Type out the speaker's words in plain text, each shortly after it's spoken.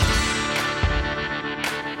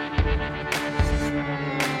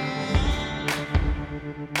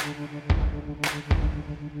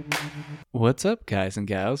What's up, guys and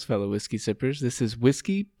gals, fellow whiskey sippers? This is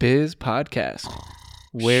Whiskey Biz Podcast,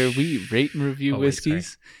 where we rate and review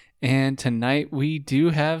whiskeys. And tonight we do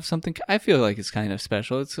have something I feel like it's kind of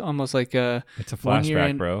special. It's almost like it's a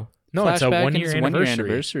flashback, bro. No, it's a 1 year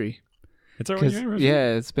anniversary. It's our 1 year anniversary.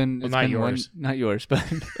 Yeah, it's been not yours. Not yours, but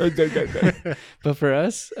but for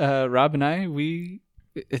us, Rob and I,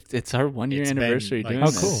 it's our 1 year anniversary. Been doing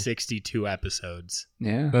like this. cool. 62 episodes.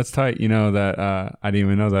 Yeah, That's tight. You know that I didn't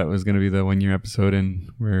even know that was going to be the 1 year episode, and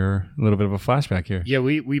we're a little bit of a flashback here. Yeah,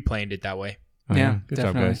 we planned it that way. Oh, yeah, Good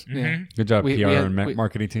definitely. job, guys. Yeah. Good job, We PR had- and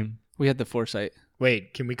marketing team. We had the foresight.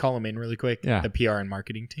 Wait, can we call them in really quick? Yeah. The PR and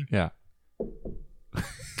marketing team. Yeah.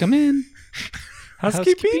 Come in.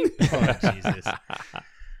 Housekeeping. Oh, Jesus.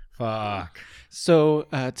 Fuck. So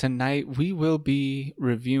tonight we will be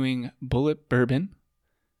reviewing Bullet Bourbon,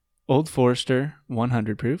 Old Forester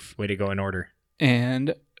 100 proof, Way to go in order.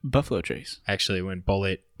 and Buffalo Trace. Actually, it went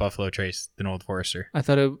Bullet, Buffalo Trace, then Old Forester. I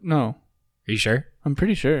thought no, Are you sure? I'm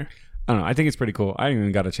pretty sure. I don't know. I think it's pretty cool. I didn't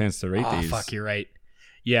even got a chance to rate Oh, these. fuck, you're right.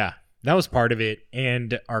 Yeah, that was part of it.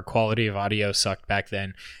 And our quality of audio sucked back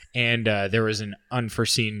then. And there was an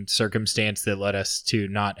unforeseen circumstance that led us to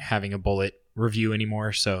not having a Bullet review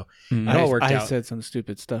anymore. So Mhm. It all worked I out. said some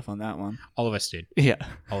stupid stuff on that one. all of us did. Yeah,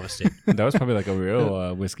 All of us did. That was probably like a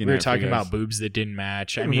real whiskey We were night for talking you guys. about boobs that didn't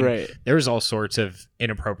match. I mean, right. there was all sorts of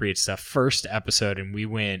inappropriate stuff. First episode, and we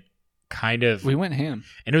went kind of, We went ham.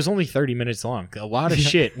 and it was only 30 minutes long. A lot of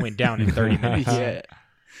shit went down in 30 minutes. Yeah,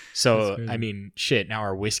 So, That's crazy. I mean, shit, now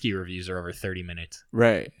our whiskey reviews are over 30 minutes.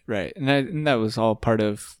 right. And that was all part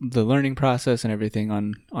of the learning process and everything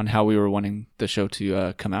on how we were wanting the show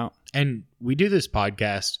to come out. And we do this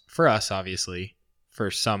podcast for us, obviously, for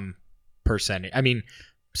some percentage. I mean,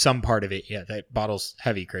 some part of it. Yeah, that bottle's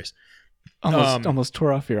heavy, Chris. Almost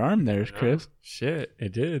tore off your arm there, Chris. Shit,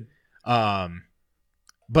 it did.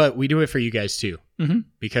 But we do it for you guys too, Mhm.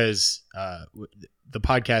 because the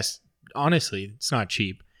podcast, honestly, it's not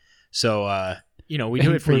cheap. So we do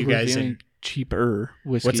And it for we're you guys. reviewing And cheaper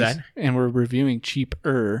whiskeys. What's that? And we're reviewing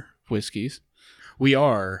cheaper whiskeys. we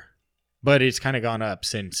are, but it's kind of gone up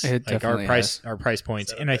since It like our definitely our price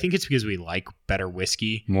points, and I think it's because we like better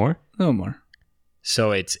whiskey. More? A little more.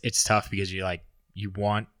 So it's tough because you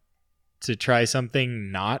want to try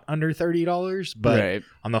something not under $30, but right.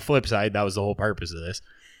 on the flip side, that was the whole purpose of this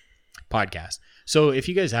podcast. So if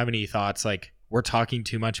you guys have any thoughts, like we're talking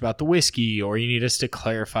too much about the whiskey, or you need us to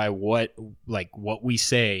clarify what we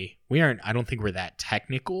say, I don't think we're that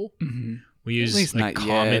technical. Mm-hmm. We use least like not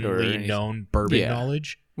yet, or commonly anything. known bourbon Yeah.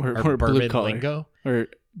 knowledge We're or blue bourbon collar. lingo. Or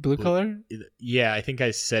blue collar? Yeah, I think I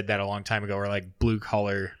said that a long time ago. We're like blue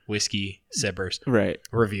collar whiskey sippers. Right.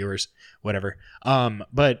 Reviewers, whatever.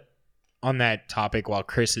 But on that topic, while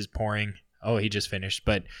Chris is pouring, he just finished.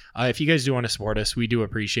 But if you guys do want to support us, we do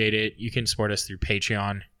appreciate it. You can support us through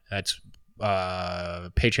Patreon. That's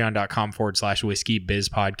patreon.com/whiskey biz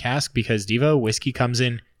podcast, because Devo, whiskey comes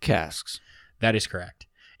in Casks. That is correct.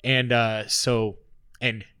 And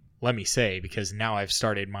and let me say, because now I've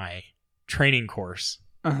started my training course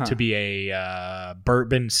Uh-huh. to be a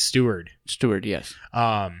bourbon steward. Steward, yes.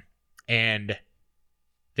 And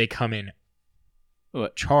they come in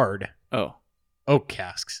What? charred Oh, oak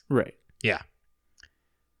casks. right.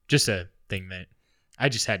 Just a thing that I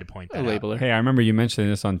just had to point A that out. labeler. Hey, I remember you mentioning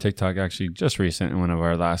this on TikTok actually just recent in one of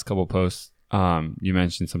our last couple posts. You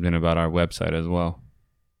mentioned something about our website as well.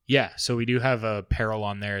 Yeah, so we do have apparel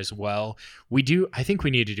on there as well. I think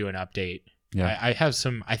we need to do an update. Yeah. I have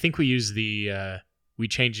some, I think we use we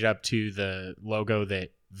changed it up to the logo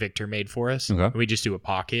that Victor made for us. Okay. We just do a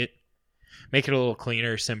pocket. Make it a little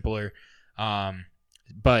cleaner, simpler.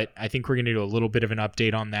 But I think we're going to do a little bit of an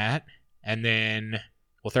update on that. And then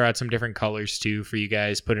we'll throw out some different colors too for you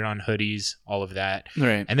guys, put it on hoodies, all of that.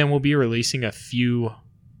 Right. And then we'll be releasing a few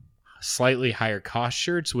slightly higher cost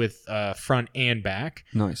shirts with front and back.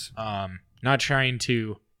 Nice. Not trying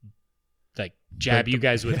to like jab you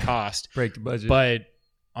guys with cost, Break the budget. but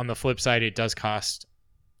on the flip side, it does cost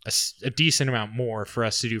a decent amount more for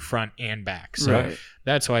us to do front and back. So Right.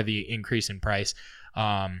 that's why the increase in price.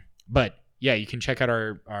 But yeah, you can check out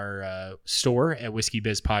our store at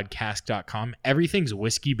whiskeybizpodcast.com. Everything's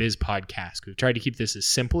Whiskey Biz Podcast. We've tried to keep this as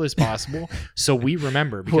simple as possible so we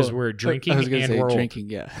remember, because Well, we're drinking I was gonna and say we're old. drinking,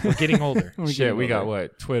 yeah. We're getting older. We're Shit, getting we got older.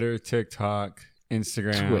 what? Twitter, TikTok,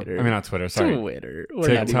 Instagram. Twitter. I mean, not Twitter. Sorry. Twitter. We're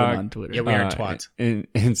not even TikTok. on Twitter. Yeah, we aren't twats.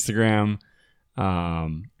 Instagram,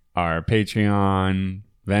 our Patreon,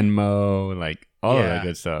 Venmo, like all of that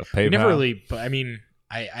good stuff. PayPal. We never really, but I mean,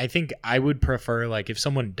 I think I would prefer, like, if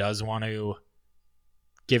someone does want to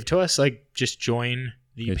give to us, like, just join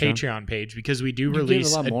the Patreon? Patreon page, because we do You give a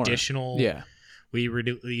release lot more. additional. Yeah. we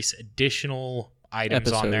release additional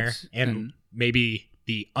items on there, Episodes and maybe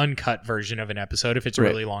the uncut version of an episode if it's a Right.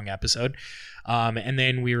 really long episode. And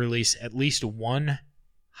then we release at least one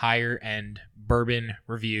higher end bourbon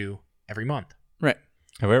review every month. Right.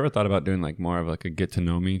 Have we ever thought about doing like more of like a get to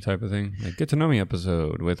know me type of thing, like get to know me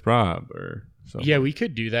episode with Rob or something? Yeah, we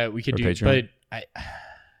could do that. We could Or do, Patreon? but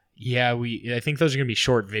I think those are gonna be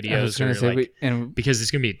short I was videos, gonna or say like, and because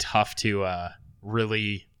it's gonna be tough to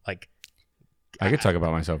really like. I could talk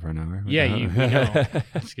about myself for an hour. Yeah, we know.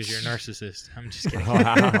 It's because you're a narcissist. I'm just kidding.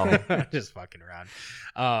 Wow. I'm just fucking around.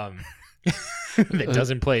 That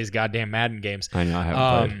doesn't play his goddamn Madden games. I know I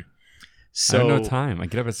haven't played. So I have no time. I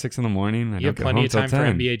get up at 6 a.m. I you don't have get plenty home of till time for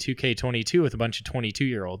 10. NBA 2K22 with a bunch of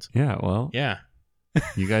 22-year-olds. Yeah, well, Yeah.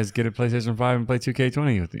 you guys get a PlayStation 5 and play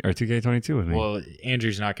 2K20 with me, or 2K22 with me. Well,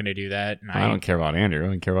 Andrew's not going to do that. And I don't care about Andrew. I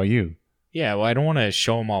don't care about you. Yeah, well, I don't want to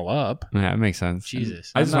show them all up. Yeah, that makes sense.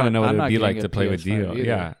 Jesus. I just I'm want to not- know what I'm it would not be getting like a to play with PS5 Dio. either.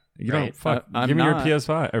 Yeah. You Right. don't fuck. I'm Give me your not.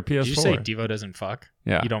 PS5 or PS4. Did you say Devo doesn't fuck?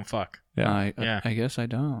 Yeah. You don't fuck. Yeah. Yeah. I guess I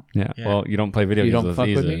don't. Yeah. Yeah. Well, you don't play video You games don't with fuck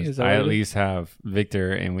with me? Isis. Is that I what at it is? least have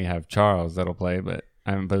Victor and we have Charles that'll play, but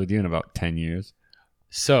I haven't played with you in about 10 years.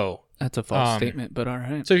 So That's a false statement, but all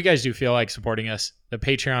right. if you guys do feel like supporting us, the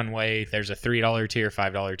Patreon way, there's a $3 tier,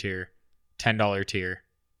 $5 tier, $10 tier.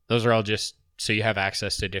 Those are all just so you have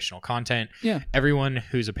access to additional content. Yeah. Everyone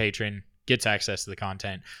who's a patron gets access to the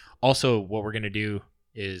content. Also, what we're going to do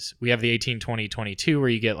is we have the 18-20-22 where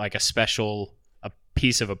you get like a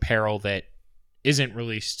piece of apparel that isn't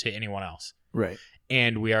released to anyone else. Right.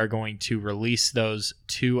 And we are going to release those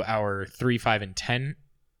to our $3, $5, and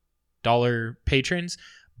 $10 patrons,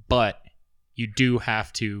 but you do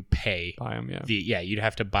have to pay Buy them, yeah. you'd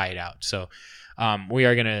have to buy it out. So we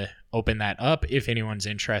are going to open that up if anyone's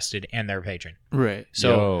interested and they're a patron. Right.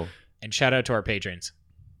 So Yo, and shout out to our patrons.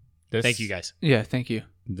 this, Thank you guys. Yeah, thank you.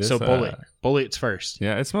 This, So Bullet's first.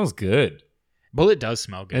 Yeah, it smells good. Bullet does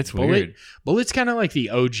smell good. It's weird. Bullet's kind of like the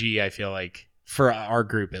OG, I feel like, for our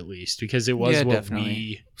group at least, because it was Yeah, what definitely.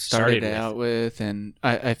 we Started with. out with, and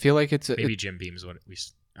I feel like it's Maybe Jim Beam's what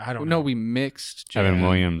I don't no, know. we mixed. Evan Jam.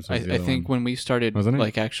 Williams I was the other think one. when we started Wasn't it?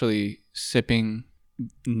 like actually sipping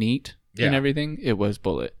neat and Yeah. everything, it was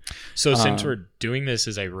Bullet. So since we're doing this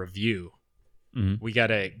as a review, Mhm. we got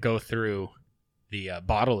to go through the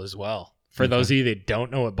bottle as well. For Okay. those of you that don't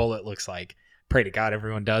know what Bullet looks like, pray to God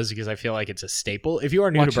everyone does, because I feel like it's a staple. If you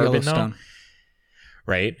are new Watch to bourbon, Yellowstone. though,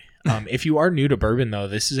 right? If you are new to bourbon, though,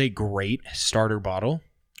 this is a great starter bottle.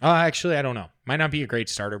 Actually, I don't know. Might not be a great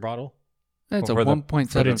starter bottle. That's Well, a for the-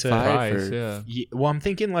 1.75 Price, for yeah. Well, I'm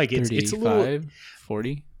thinking like it's a little. 35,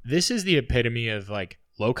 40. This is the epitome of like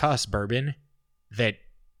low cost bourbon that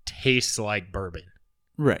tastes like bourbon.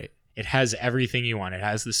 Right. It has everything you want. It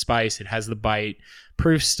has the spice. It has the bite.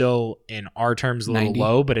 Proof still in our terms a little 90.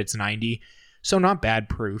 low, but it's 90. So not bad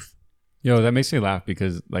proof. Yo, that makes me laugh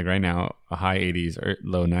because like right now, a high 80s or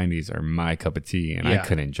low 90s are my cup of tea, and I Yeah.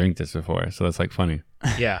 couldn't drink this before, so that's like funny.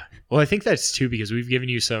 Yeah. Well, I think that's too because we've given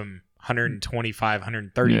you some 125,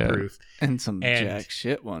 130 Yeah. proof. And some And- jack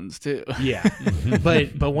shit ones too. Yeah.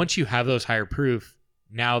 but once you have those higher proof,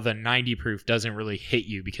 now the 90 proof doesn't really hit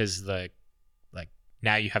you because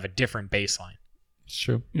now you have a different baseline. It's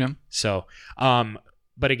true. So,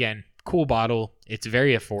 but again, cool bottle. It's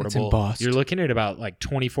very affordable. embossed. You're looking at about like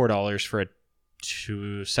 $24 for a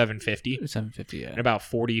 750 $750, yeah. and about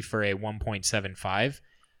 40 for a 1.75.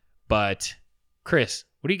 But Chris,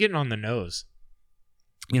 what are you getting on the nose?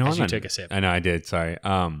 You know, As on you the- took a sip. I know I did. Sorry.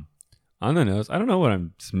 On the nose, I don't know what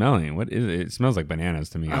I'm smelling. What is it? It smells like bananas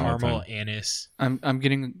to me. all the Caramel, time. anise. I'm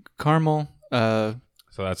getting caramel, So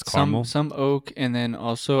that's caramel. some oak, and then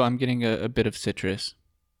also I'm getting a bit of citrus.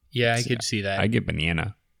 Yeah, I See, could see that. I get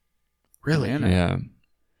banana. really? Banana. Yeah.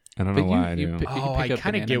 I don't know But why I you do. pick- Oh, pick I up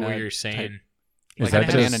kind of banana get what nut you're type. saying. Is Like that a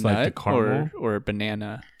banana just like the nut caramel? or a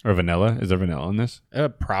banana? Or vanilla? Is there vanilla in this?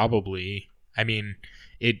 Probably. I mean,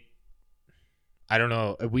 I don't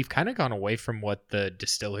know. We've kind of gone away from what the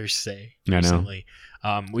distillers say I know. recently.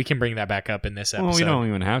 We can bring that back up in this episode. Well, we don't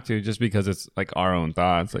even have to, just because it's like our own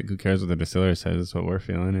thoughts. Like, who cares what the distiller says? It's what we're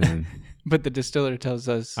feeling, and But the distiller tells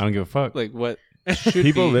us I don't give a fuck. like what should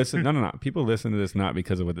People be. listen. No. People listen to this not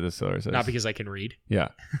because of what the distiller says. Not because I can read. Yeah,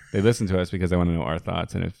 they listen to us because they want to know our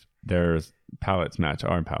thoughts and if their palates match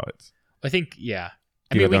our palates. I think, yeah.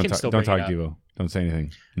 I Devo, mean, we don't can talk, still don't bring talk, it up. Devo. Don't say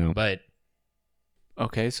anything. No. But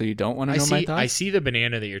Okay, so you don't want to I know my see, thoughts? I see the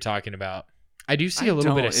banana that you're talking about. I do see I a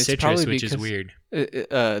little bit don't. of It's citrus, probably which is because- weird.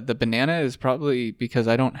 The banana is probably because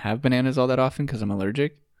I don't have bananas all that often because I'm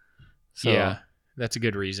allergic. So Yeah, that's a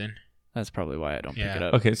good reason. that's probably why I don't pick Yeah. it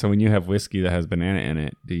up. Okay, so when you have whiskey that has banana in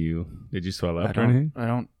it, did you swell I up or anything?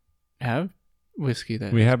 don't have whiskey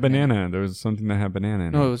that We has had banana. There was something that had banana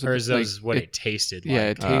in No, it it. was Or is like, those what it tasted like? Yeah,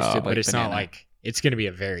 it tasted like but it's banana. not like it's going to be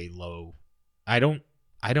a very low. I don't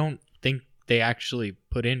think they actually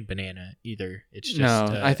put in banana either. It's just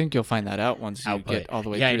No, I think you'll find that out once you output. get all the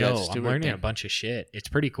way Yeah, I through that know. I'm Stewart learning thing. a bunch of shit. It's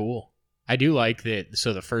pretty cool. I do like that.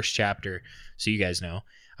 So the first chapter, so you guys know,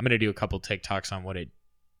 I'm going to do a couple TikToks on what it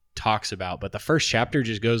talks about, but the first chapter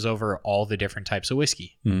just goes over all the different types of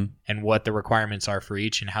whiskey Mhm. and what the requirements are for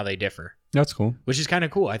each and how they differ, That's cool. which is kind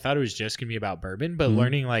of cool. I thought it was just going to be about bourbon, but Mhm.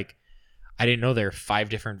 learning like I didn't know there are 5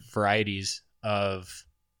 different varieties of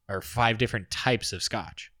or 5 different types of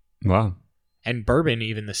scotch. Wow. And bourbon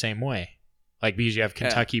even the same way. Like because you have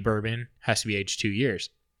Kentucky bourbon has to be aged 2 years.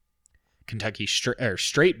 Kentucky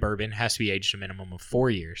straight bourbon has to be aged a minimum of 4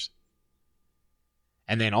 years.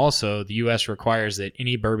 And then also the US requires that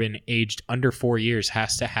any bourbon aged under 4 years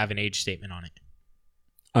has to have an age statement on it.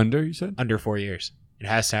 Under, you said? Under 4 years. It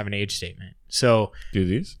has to have an age statement. So Do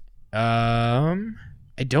these?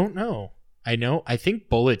 I don't know. I think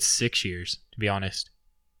Bullet's 6 years, to be honest.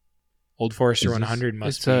 Old Forester Is this- 100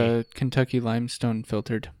 must It's be. a Kentucky limestone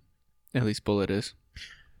filtered. At least Bullet is.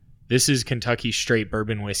 This is Kentucky straight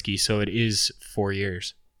bourbon whiskey, so it is 4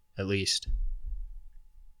 years, at least.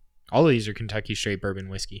 All of these are Kentucky straight bourbon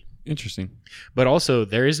whiskey. Interesting. But also,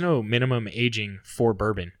 there is no minimum aging for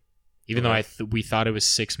bourbon. Even Okay. though we thought it was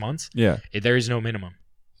 6 months, Yeah. there is no minimum.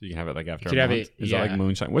 So you can have it like after could a have month. it- Is yeah. that like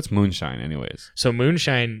moonshine? What's moonshine anyways? So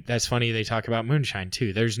moonshine, that's funny they talk about moonshine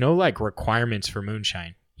too. There's no like requirements for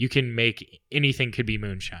moonshine. You can make anything could be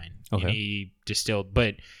moonshine. Okay. Any distilled,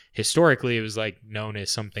 but historically it was like known as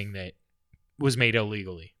something that was made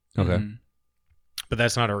illegally. Okay. Mhm. But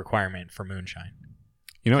that's not a requirement for moonshine.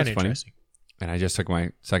 You know Kinda what's funny? interesting. And I just took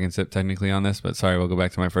my second sip technically on this, but sorry, we'll go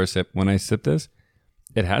back to my first sip. When I sip this,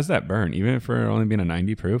 it has that burn. Even for only being a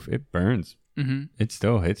 90 proof, it burns. Mhm. It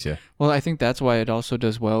still hits you. Well, I think that's why it also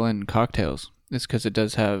does well in cocktails. It's because it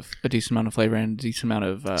does have a decent amount of flavor and a decent amount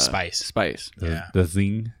of Spice. Spice. Yeah. The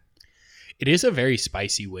zing. It is a very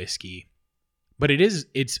spicy whiskey, but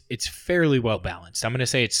it's fairly well balanced. I'm going to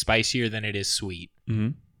say it's spicier than it is sweet.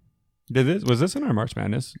 Mm-hmm. Was this in our March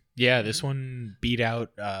Madness? Yeah, this one beat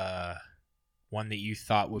out one that you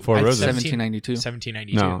thought would Four Roses. 1792.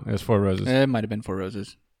 1792. No, it was Four Roses. It might have been Four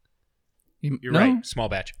Roses. You're No? right. Small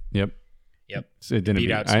batch. Yep. Yep. So it didn't Beat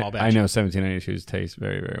beat out small batch. I know 1792's taste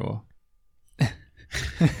very, very well.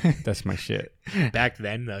 That's my shit. Back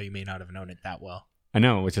then, though, you may not have known it that well. I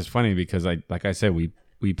know, which is funny because like I said,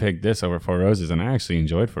 we picked this over Four Roses, and I actually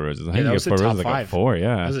enjoyed Four Roses. I think that you was get Four the top Roses like a 5. 4,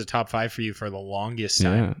 yeah. That was a top 5 for you for the longest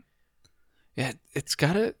time. Yeah. Yeah, it's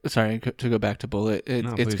got a. Sorry to go back to Bullet.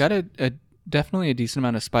 No, It's please. got a definitely a decent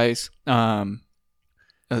amount of spice. Has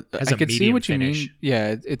I a could see medium what you finish. mean.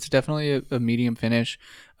 Yeah, it's definitely a medium finish.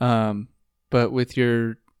 But with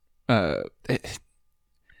your, I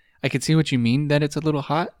could see what you mean that it's a little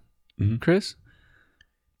hot, Mhm. Chris.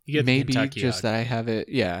 You get the Maybe Kentucky just out. that I have it.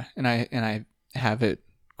 Yeah, and I have it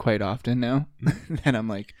quite often now. And I'm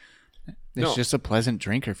like, it's No. just a pleasant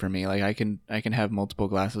drinker for me. Like I can have multiple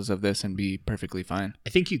glasses of this and be perfectly fine. I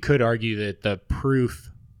think you could argue that the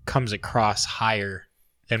proof comes across higher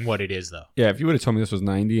than what it is, though. Yeah, if you would have told me this was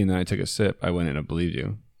 90 and then I took a sip, I wouldn't have believed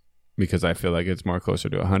you. Because I feel like it's more closer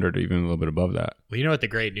to 100 or even a little bit above that. Well, you know what the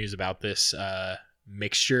great news about this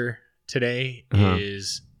mixture today Uh-huh.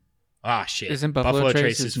 is? Shit. Isn't Buffalo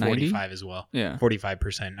Trace is is 90? 45 as well. Yeah.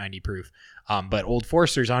 45%, 90 proof. But Old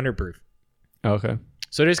Forester's 100 proof. Oh, okay.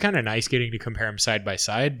 So it is kind of nice getting to compare them side by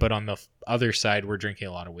side. But on the other side, we're drinking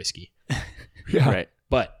a lot of whiskey. Yeah. Right.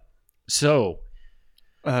 But so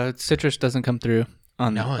Citrus doesn't come through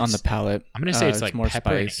on No, the it's- palate. I'm gonna say it's like more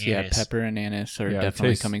pepper and spice. Yeah, anise. pepper and anise are Yeah, it definitely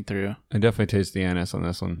tastes- coming through. I definitely taste the anise on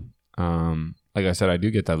this one. Like I said, I do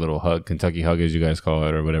get that little hug, Kentucky hug as you guys call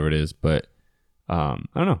it or whatever it is. But I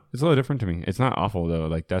don't know. It's a little different to me. It's not awful though.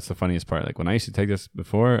 Like that's the funniest part. Like when I used to take this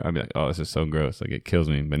before, I'd be like, oh, this is so gross. Like it kills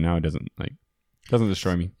me. But now it doesn't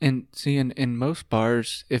destroy me. And see, in most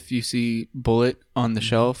bars, if you see Bullet on the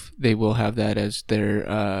shelf, they will have that as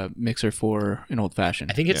their mixer for an old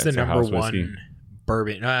fashioned. I think it's Yeah, the it's their number house whiskey. one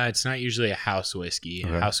bourbon. It's not usually a house whiskey.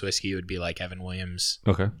 Okay. House whiskey would be like Evan Williams,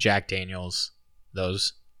 Okay. Jack Daniels,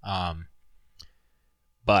 those.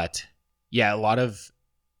 But yeah, a lot of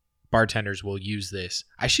bartenders will use this.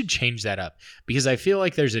 I should change that up because I feel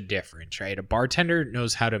like there's a difference, right? A bartender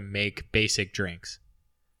knows how to make basic drinks.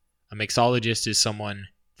 A mixologist is someone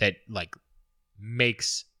that like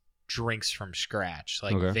makes drinks from scratch.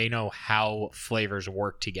 Like Okay. they know how flavors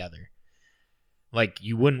work together. Like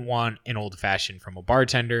you wouldn't want an old fashioned from a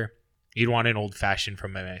bartender. You'd want an old fashioned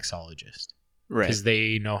from a mixologist. Right. because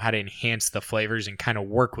they know how to enhance the flavors and kind of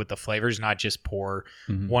work with the flavors, not just pour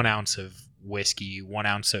Mhm. 1 ounce of whiskey, 1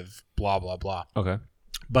 ounce of blah, blah, blah. Okay.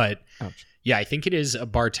 But Ouch. yeah, I think it is a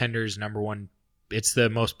bartender's number one. It's the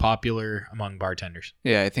most popular among bartenders.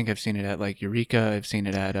 Yeah, I think I've seen it at like Eureka. I've seen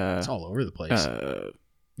it at It's all over the place.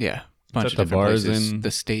 yeah, bunch at of the different bars places. in-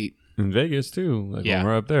 The state. In Vegas too. Like Yeah. when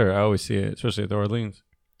we're up there, I always see it, especially at the Orleans.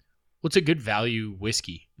 Well, it's a good value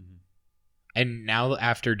whiskey. Mhm. And now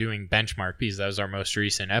after doing Benchmark, because that was our most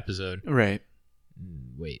recent episode. Right.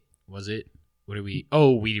 Wait, was it? What did we?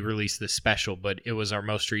 Oh, we released the special, but it was our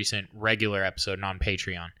most recent regular episode on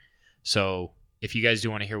Patreon. So if you guys do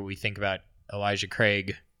want to hear what we think about Elijah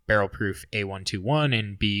Craig, Barrel Proof A121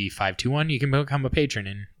 and B521, you can become a patron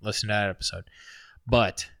and listen to that episode.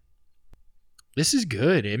 But this is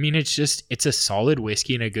good. I mean, it's a solid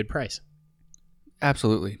whiskey and a good price.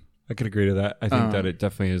 Absolutely. I could agree to that. I think that Um, it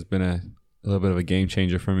definitely has been a little bit of a game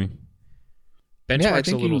changer for me.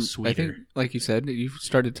 Benchmark's a little I sweeter. think, like you said, you've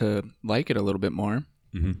started to like it a little bit more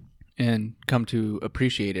Mm-hmm. and come to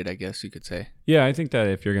appreciate it, I guess you could say. Yeah, I think that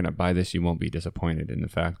if you're gonna buy this, you won't be disappointed in the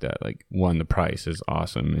fact that, like, one, the price is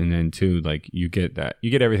awesome, and then two, like, you get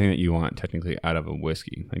everything that you want technically out of a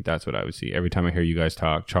whiskey. Like, that's what I would see every time I hear you guys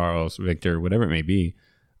talk, Charles, Victor, whatever it may be.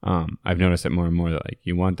 I've noticed it more and more that, like,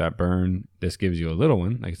 you want that burn. This gives you a little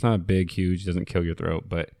one. Like, it's not a big, huge, doesn't kill your throat,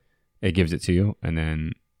 but it gives it to you, and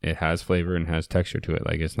then it has flavor and has texture to it.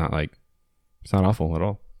 Like, it's not awful at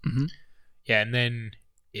all. Mm-hmm. Yeah, and then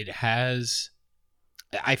it has.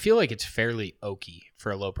 I feel like it's fairly oaky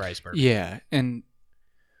for a low price bourbon. Yeah, and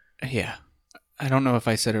yeah, I don't know if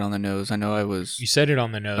I said it on the nose. I know I was You said it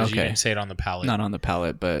on the nose. You Okay. didn't say it on the palate. not on the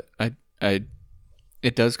palate, but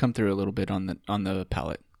it does come through a little bit on the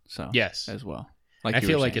palate. So Yes, as well. I you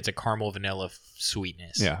feel were like saying. it's a caramel vanilla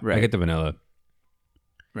sweetness. Yeah, I Right. get the vanilla.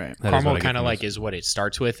 right. That is Caramel what I get kind of from like this. is what it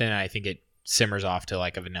starts with, and I think it simmers off to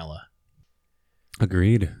like a vanilla.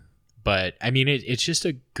 Agreed. But I mean, it's just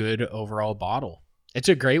a good overall bottle. It's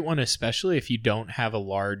a great one, especially if you don't have a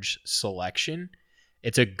large selection.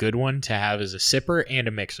 It's a good one to have as a sipper and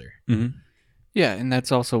a mixer. Mm-hmm. Yeah, and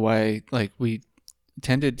that's also why like we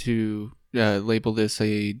tended to label this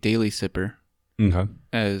a daily sipper, Okay.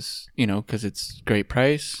 as you know, because it's great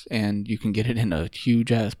price and you can get it in a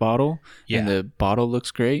huge ass bottle, Yeah. and the bottle looks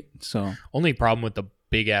great. So Only problem with the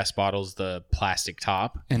big ass bottles, the plastic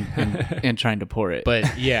top. and trying to pour it,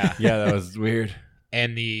 But yeah, Yeah, that was weird.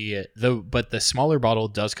 and the smaller bottle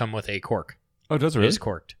does come with a cork. Oh, does it It really? is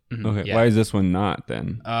corked. Mhm. Okay. Yeah. Why is this one not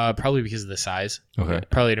then? Probably because of the size. Okay.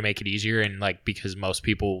 Probably to make it easier, and like because most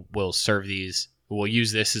people will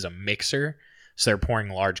use this as a mixer, so they're pouring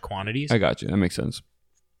large quantities I got you. That makes sense.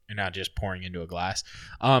 and not just pouring into a glass.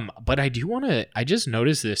 But I just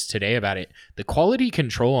noticed this today about it. The quality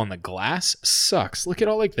control on the glass sucks. Look at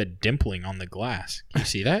all like the dimpling on the glass. Can you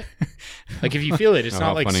see that? Like if you feel it, it's Oh, not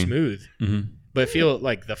how like funny. smooth, Mm-hmm. but feel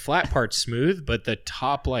like the flat part's smooth, but the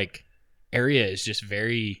top like area is just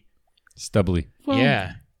very Stubbly. Well,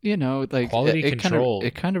 yeah. you know, like Quality it control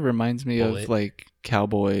kind of reminds me bullet. of like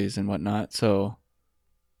cowboys and whatnot. So,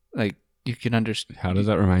 like you can understand. How does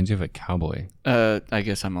that remind you of a cowboy? I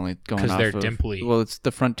guess I'm only going 'Cause off they're of, dimply. Well, it's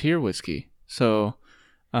the Frontier whiskey. So,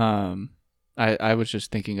 I was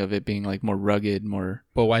just thinking of it being like more rugged, more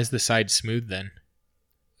But why is the side smooth then?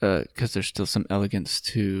 because there's still some elegance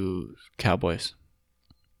to cowboys.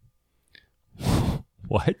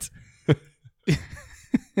 What?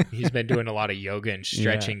 He's been doing a lot of yoga and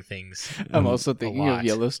stretching things. I'm also thinking of lot.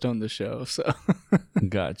 Yellowstone, the show. So,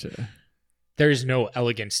 Gotcha. There's no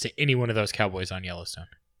elegance to any one of those cowboys on Yellowstone.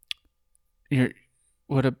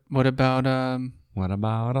 what about What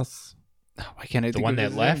about us? why can't I The think one of that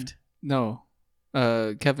his left? name?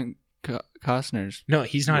 No, Kevin Costner's. No,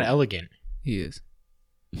 he's not Yeah. elegant. He is.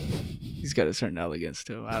 He's got a certain elegance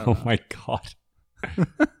to him. I don't Oh know. my god.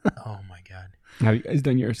 Oh my god. Have you guys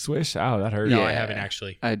done your swish? Ow, that hurt. No, I Yeah. haven't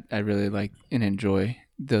actually. I really like and enjoy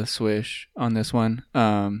the swish on this one.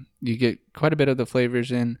 You get quite a bit of the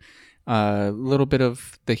flavors in, a little bit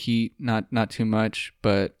of the heat, not too much,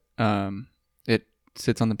 but it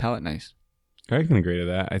sits on the palate nice. I can agree to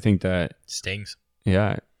that. I think that, Stings.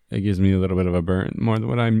 yeah, it gives me a little bit of a burn, more than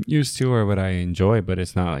what I'm used to or what I enjoy, but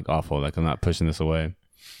it's not like awful. Like I'm not pushing this away.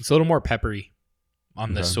 It's a little more peppery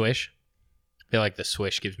on the Okay. swish. I feel like the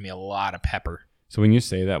swish gives me a lot of pepper. So when you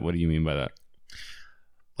say that, what do you mean by that?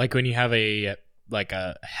 Like when you have a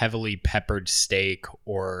heavily peppered steak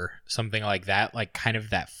or something like that, like kind of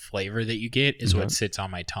that flavor that you get is Okay. what sits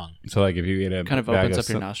on my tongue. So like if you eat a Kind of bag opens of up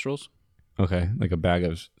your nostrils. Okay, like a bag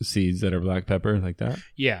of seeds that are black pepper, like that.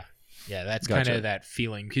 Yeah. Yeah, that's Gotcha. kind of that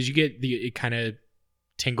feeling because you get it kind of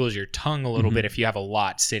tingles your tongue a little Mhm. bit if you have a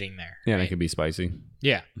lot sitting there. Yeah, and right? it can be spicy.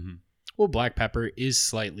 Yeah. Mhm. Well, black pepper is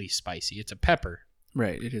slightly spicy. It's a pepper.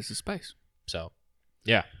 Right. It is a spice, So,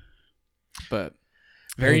 yeah. but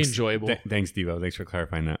Very Thanks. enjoyable. Thanks, Devo. Thanks for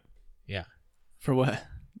clarifying that. for what?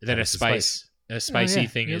 That a It's a spicy yeah.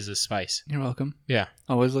 thing Yep. is a spice. You're welcome. Yeah.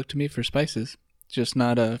 Always look to me for spices, just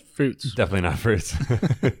not fruits. Definitely not fruits.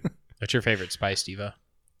 What's your favorite spice, Diva?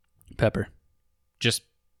 Pepper. Just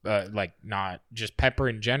like not just pepper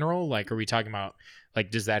in general? Like, are we talking about like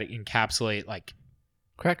does that encapsulate like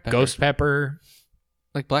Cracked pepper. ghost pepper?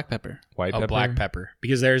 Like black pepper. White Oh, pepper. black pepper.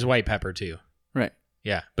 Because there's white pepper too. Right.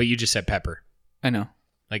 Yeah, but you just said pepper. I know.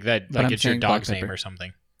 Like that. But Like I'm it's your saying black dog's name pepper. or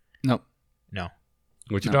something. Nope. No.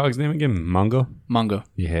 What's your No. dog's name again? Mongo? Mongo.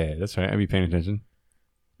 Yeah, that's right. I'd be paying attention.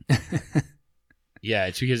 Yeah,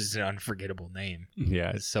 it's because it's an unforgettable name.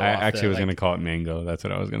 Yeah, It's so I off actually the, was like- going to call it Mango. That's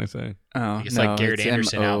what I was going to say. Oh, It's no, like Garrett it's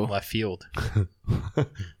Anderson out M-O. in left field.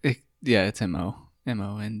 Yeah, it's M-O.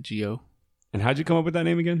 M-O-N-G-O. And how'd you come up with that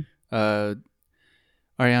name again?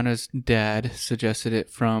 Ariana's dad suggested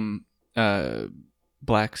it from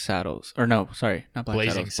Black Saddles. Or no, sorry, not Black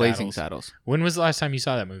Blazing Saddles. Blazing Saddles. Saddles. When was the last time you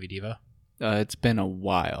saw that movie, Diva? It's been a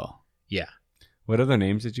while. Yeah. What other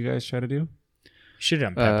names did you guys try to do? Should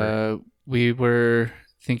have done pepper. We were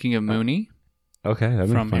thinking of Mooney Okay, that'd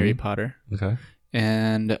be from funny. Harry Potter. Okay.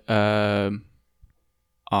 And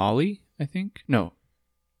Ollie, I think. No,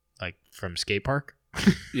 Like from skate park?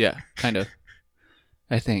 yeah, kind of.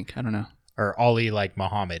 I think. I don't know. Or Ollie like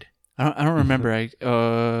Muhammad? I don't remember. Is I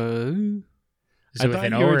it with thought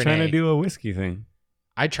an you O or were an trying A? to do a whiskey thing.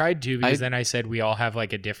 I tried to because I- then I said we all have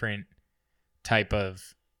like a different type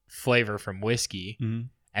of flavor from whiskey. Mm-hmm.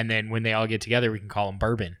 And then when they all get together, we can call them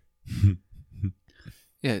bourbon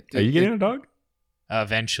yeah. Are you getting a dog?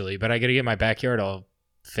 eventually. But I got to get my backyard all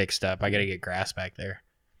fixed up. I got to get grass back there.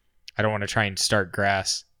 I don't want to try and start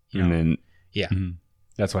grass. You know, And then, Yeah. Mhm.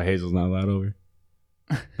 That's why Hazel's not allowed over.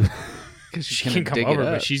 Because she can come over,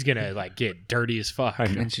 but she's going to like get dirty as fuck. I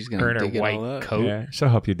know. and she's Her gonna in her dig it all white up. coat. Yeah, she'll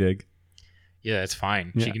help you dig. Yeah, that's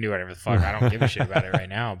fine. Yeah. She can do whatever the fuck. I don't give a shit about it right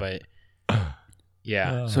now. But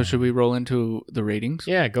yeah. So should we roll into the ratings?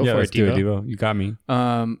 Yeah, go yeah, for let's it, do it, Devo. Devo. You got me.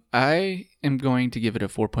 I am going to give it a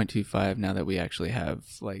 4.25 now that we actually have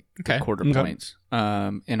like Okay. quarter Okay. points.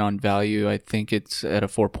 And on value, I think it's at a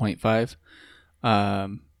 4.5.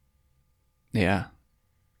 Yeah,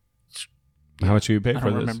 How much will you pay I for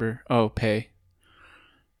don't this? remember. Oh, pay.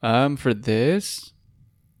 For this,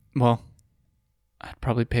 well, I'd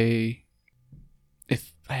probably pay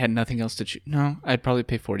if I had nothing else to choose. No, I'd probably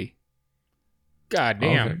pay 40. God Oh,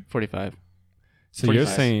 damn. okay. 45. So you're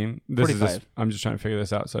 45. saying this is 45. I'm just trying to figure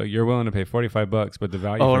this out. So you're willing to pay $45, but the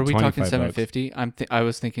value. Oh, for are we talking 25 bucks- 750? I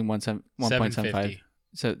was thinking 1.75. 750.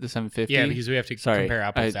 So the 750. Yeah, because we have to Sorry, compare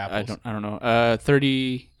apples to apples. I don't know.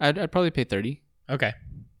 30. I'd probably pay 30. Okay,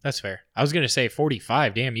 that's fair. I was gonna say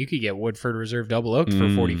 45. Damn, you could get Woodford Reserve Double Oak for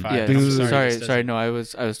Mm. 45. Yeah, I'm This is- sorry. this doesn't- Sorry. No, I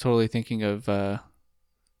was totally thinking of the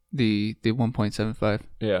 1.75.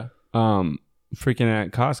 Yeah. Freaking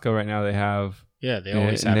at Costco right now they have. Yeah, they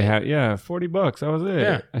always and have. they it. have $40. That was it.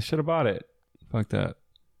 Yeah. I should have bought it. Fuck that.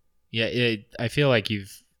 Yeah, I feel like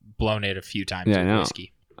you've blown it a few times Yeah, I with know.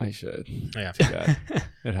 whiskey. I should. Yeah. Yeah.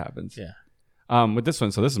 It happens. Yeah. With this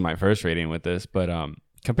one, so this is my first rating with this, but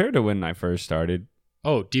compared to when I first started.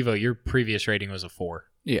 Oh, Devo, your previous rating was a 4.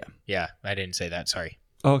 Yeah. Yeah, I didn't say that. Sorry.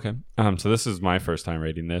 Oh, okay. So this is my first time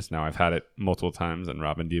rating this. Now I've had it multiple times, and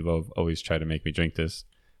Rob and Devo have always tried to make me drink this,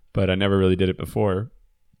 but I never really did it before.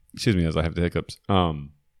 Excuse me, as I have the hiccups.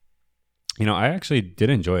 I actually did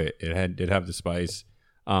enjoy it. It did have the spice,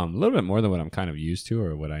 a little bit more than what I'm kind of used to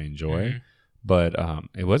or what I enjoy, Mhm. but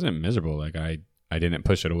it wasn't miserable. Like I didn't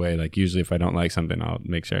push it away. Like usually, if I don't like something, I'll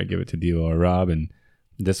make sure I give it to Devo or Rob, and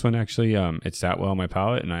this one actually, it sat well on my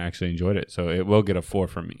palate, and I actually enjoyed it. So it will get a 4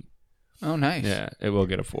 from me. Oh, nice. Yeah, it will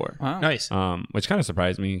get a 4. Wow. Nice. Which kind of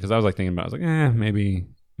surprised me because I was like thinking about, I was like, maybe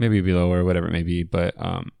it'd be lower, whatever it may be. But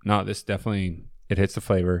no, this definitely, it hits the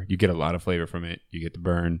flavor. You get a lot of flavor from it. You get the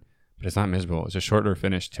burn, but it's not miserable. It's a shorter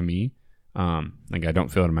finish to me. Like I don't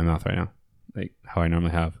feel it in my mouth right now, like how I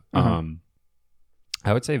normally have. Uh-huh.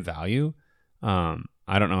 I would say value. I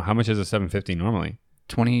don't know how much is a 750 normally.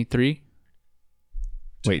 23.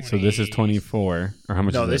 Wait, so this is 24 or how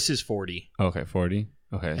much? No, is this is 40. Okay, 40.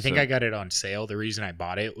 Okay, I think I got it on sale. The reason I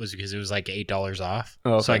bought it was because it was like $8 off.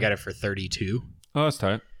 Oh, So I okay. got it for 32. Oh, that's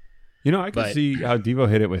tight. I can But- see how Devo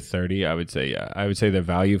hit it with 30. I would say, yeah. I would say the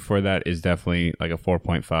value for that is definitely like a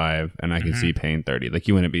 4.5, and I can Mhm. see paying 30. Like,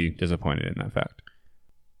 you wouldn't be disappointed in that fact.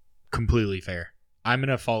 Completely fair. I'm going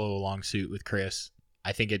to follow along suit with Chris.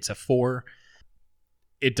 I think it's a 4.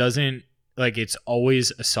 It doesn't, like, it's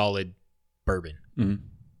always a solid bourbon. Mhm.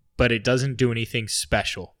 but it doesn't do anything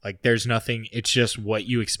special. Like there's nothing. It's just what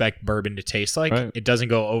you expect bourbon to taste like. Right. It doesn't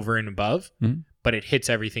go over and above, Mhm. but it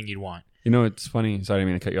hits everything you'd want. You know, it's funny. Sorry, I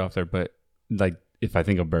didn't mean to cut you off there, but like if I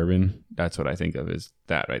think of bourbon, that's what I think of is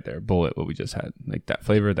that right there, Bullet, what we just had, like that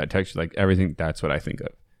flavor, that texture, like everything. That's what I think of.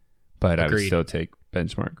 But I would Agreed. still take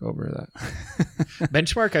Benchmark over that.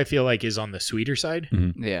 Benchmark, I feel like, is on the sweeter side.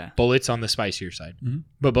 Yeah. Bullet's on the spicier side. Mhm.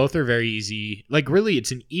 But both are very easy. Like really,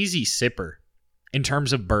 it's an easy sipper in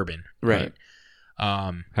terms of bourbon. Right.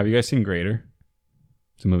 Have you guys seen Greater?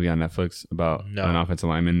 It's a movie on Netflix about No. an offensive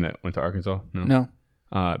lineman that went to Arkansas. No.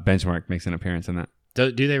 Benchmark makes an appearance in that.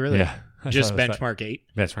 Do they really? Yeah. Just I saw that. Benchmark 8?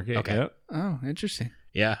 Benchmark 8. Okay. Yep. Oh, interesting.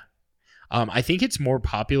 Yeah. I think it's more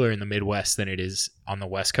popular in the Midwest than it is on the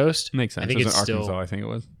West Coast. Makes sense. I think It was it's in Arkansas, still- I think it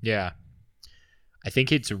was. Yeah. I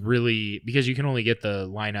think it's really because you can only get the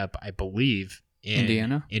lineup, I believe, in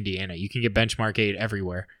Indiana? Indiana. You can get Benchmark 8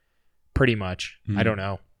 everywhere, pretty much. Mhm. I don't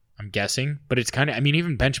know. I'm guessing, but it's kind of. I mean,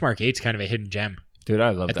 even Benchmark 8 is kind of a hidden gem. Dude,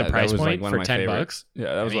 I love At that. the price that was point like one for of my $10 favorites.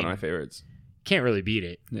 Yeah, that was one mean, of my favorites. Can't really beat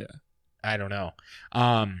it. Yeah. I don't know.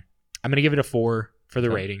 I'm gonna give it a 4 for the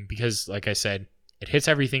Okay. rating because, like I said, it hits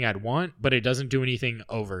everything I'd want, but it doesn't do anything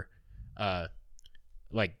over.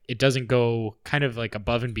 Like it doesn't go kind of like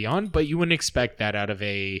above and beyond, but you wouldn't expect that out of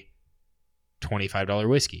a $25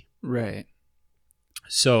 whiskey. Right.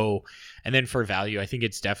 So, and then for value, I think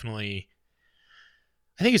it's definitely,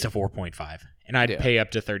 I think it's a 4.5, and I'd Yeah. pay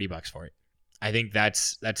up to $30 for it. I think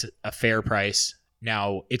that's a fair price.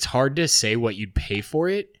 Now, it's hard to say what you'd pay for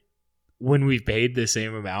it when we've paid the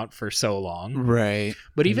same amount for so long. Right.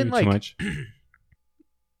 But even Too like, much.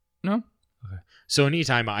 No. so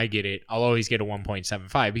anytime I get it, I'll always get a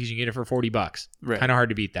 1.75 because you can get it for $40. Right. Kind of hard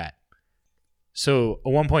to beat that. So a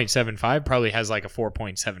 1.75 probably has like a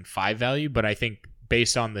 4.75 value, but I think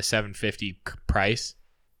based on the 750 price,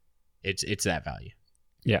 it's that value.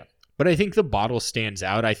 Yeah. But I think the bottle stands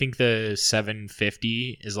out. I think the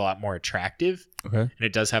 750 is a lot more attractive, Okay. and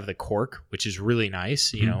it does have the cork, which is really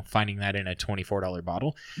nice. You know, finding that in a $24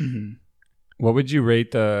 bottle, Mhm. What would you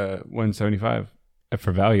rate the 175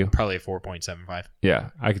 for value? probably a 4.75. Yeah,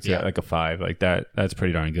 I could see Yeah. that like a 5. Like that's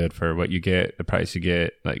pretty darn good for what you get, the price you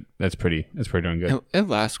get. Like that's pretty darn good. It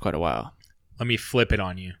lasts quite a while. Let me flip it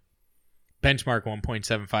on you. Benchmark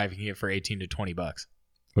 1.75 you can get for $18 to $20.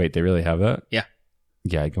 Wait, they really have that? Yeah.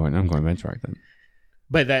 Yeah, I'm going Benchmark then.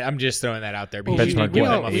 But I'm just throwing that out there because Well, you we- can give we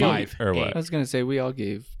them all- a we- 5 or what? I was gonna say we all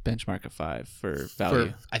gave Benchmark a 5 for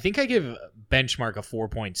value. I think I give Benchmark a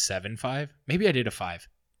 4.75. Maybe I did a 5.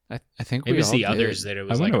 I think Maybe we it's all the did. others that it I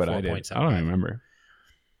was like wonder a what I did. 4.75. I don't remember.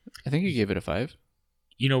 I think you gave it a 5.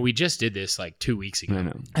 You know, we just did this like 2 weeks ago. I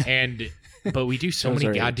know. But we do so Shows many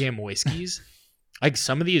our age. goddamn whiskeys. Like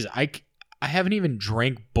some of these, I haven't even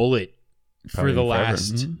drank Bullet for Probably the forever.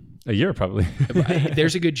 last. Mhm. A year probably.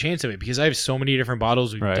 There's a good chance of it because I have so many different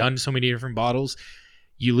bottles. We've Right. done so many different bottles.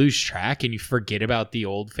 You lose track and you forget about the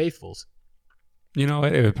old faithfuls. You know,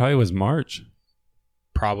 it probably was March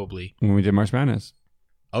Probably. when we did March Madness.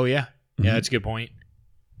 Oh yeah, Mhm. yeah. That's a good point.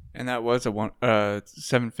 And that was a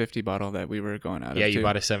 750 bottle that we were going out of. Yeah, you too.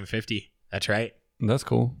 bought a 750. That's right. That's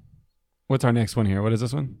cool. What's our next one here? What is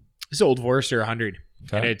this one? It's Old Forester 100,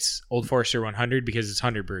 and Okay. it's Old Forester 100 because it's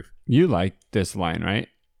 100 proof. You like this line, right?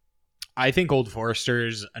 I think Old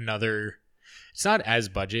Forester's another. It's not as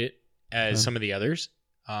budget as Okay. some of the others,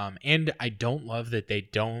 and I don't love that they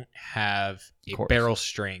don't have a Corks. barrel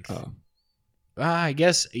strength. Oh. I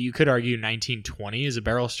guess you could argue 1920 is a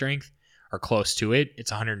barrel strength or close to it.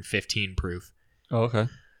 It's 115 proof, Oh, okay.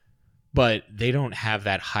 but they don't have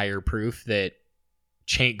that higher proof that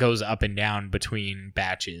goes up and down between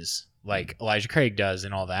batches like Elijah Craig does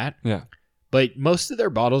and all that. Yeah. But most of their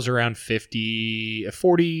bottles are around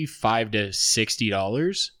 $45 to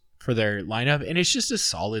 $60 for their lineup, and it's just a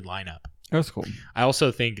solid lineup. That's cool. I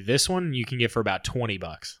also think this one you can get for about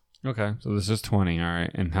 $20. Okay. So this is 20. All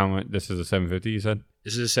right. And how much? This is a 750, you said?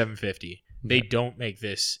 This is a 750. They Okay. don't make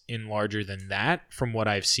this in larger than that from what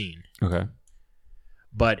I've seen. Okay.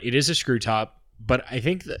 But it is a screw top. But I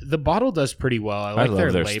think the bottle does pretty well. I I like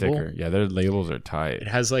love their label. sticker. Yeah, their labels are tight. It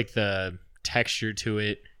has like the texture to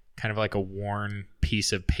it, kind of like a worn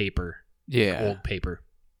piece of paper, Yeah. old paper.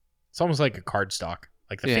 It's almost like a cardstock,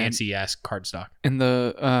 like the Yeah. fancy ass cardstock. And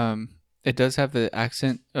the it does have the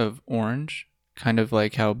accent of orange, kind of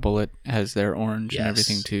like how Bullet has their orange and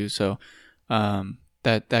everything Yes. too. So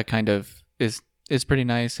that kind of is pretty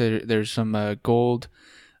nice. There's some gold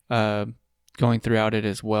going throughout it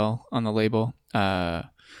as well on the label.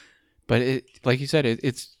 But it, like you said,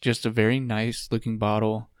 it's just a very nice looking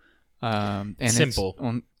bottle. And Simple.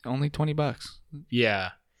 It's only $20.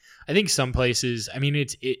 Yeah. I think some places, I mean,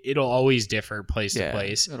 it'll always differ place to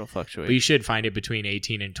place. It'll fluctuate. But you should find it between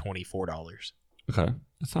 $18 and $24. Okay,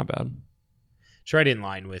 that's not bad. It's right in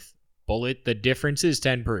line with Bullet. The difference is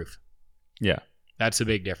 10 proof. Yeah, that's a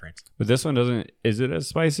big difference. But this one doesn't. Is it as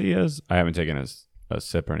spicy as? I haven't taken a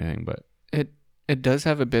sip or anything, but it does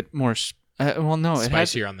have a bit more. Well, no,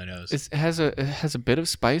 spicier on the nose. It has a bit of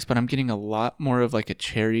spice, but I'm getting a lot more of like a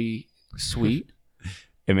cherry sweet.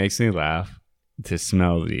 It makes me laugh to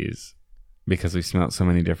smell these because we've smelled so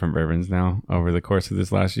many different bourbons now over the course of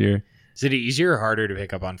this last year. Is it easier or harder to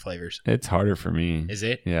pick up on flavors? It's harder for me. Is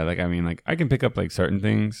it? Yeah, like I mean, like I can pick up like certain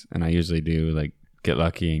things, and I usually do like get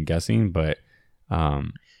lucky in guessing, but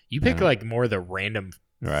you pick like more of the random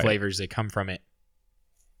flavors that come from it.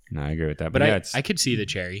 No, I agree with that. But yeah, I could see the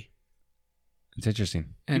cherry. It's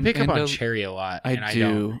interesting. You pick up on cherry a lot. I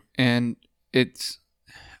do, and it's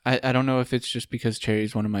I don't know if it's just because cherry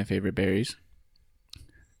is one of my favorite berries,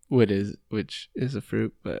 which is a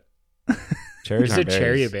fruit, but cherries aren't berries. Is a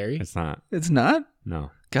cherry a berries. berry? It's not. It's not?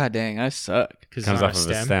 No. God dang, I suck. It comes off of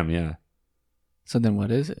a stem, yeah. So then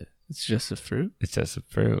what is it? It's just a fruit? It's just a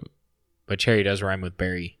fruit. But cherry does rhyme with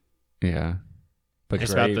berry. Yeah. But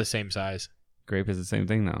it's about the same size. Grape is the same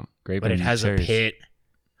thing, though. Grape, but it has cherries. a pit.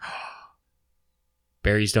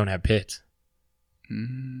 Berries don't have pits.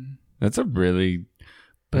 That's a really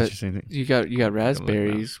interesting thing. You got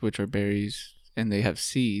raspberries, which are berries, and they have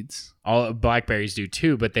seeds. All blackberries do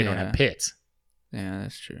too, but they don't have pits. Yeah,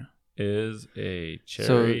 that's true. Is a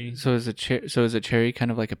cherry so is a cherry kind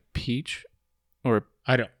of like a peach, or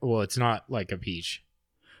I don't. Well, it's not like a peach,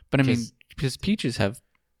 but I mean because peaches have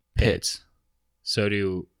pits. So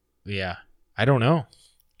do I don't know.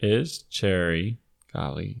 Is cherry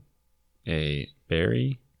a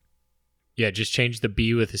berry? Yeah, just change the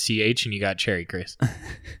B with a CH and you got cherry, Chris.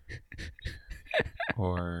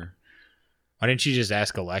 Or why didn't you just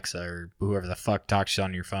ask Alexa or whoever the fuck talks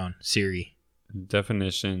on your phone, Siri?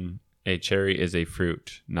 Definition: a cherry is a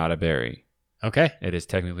fruit, not a berry. Okay. It is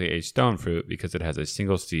technically a stone fruit because it has a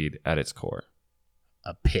single seed at its core.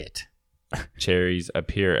 A pit. Cherries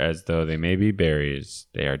appear as though they may be berries.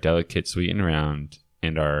 They are delicate, sweet, and round,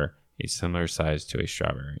 and are a similar size to a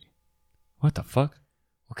strawberry. What the fuck?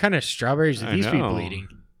 What kind of strawberries are these people eating?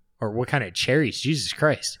 Or what kind of cherries? Jesus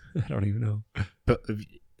Christ. I don't even know. But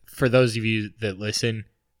for those of you that listen,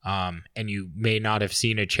 and you may not have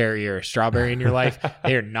seen a cherry or a strawberry in your life,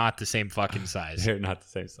 they are not the same fucking size. They're not the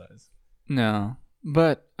same size. No,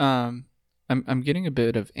 but I'm getting a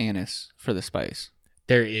bit of anise for the spice.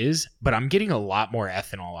 There is, but I'm getting a lot more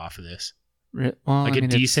ethanol off of this. Well, like a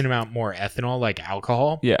decent amount more ethanol, like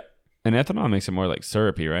alcohol. Yeah, and ethanol makes it more like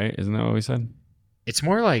syrupy, right? Isn't that what we said? It's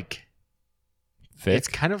more like thick. It's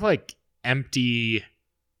kind of like empty.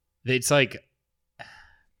 It's like, how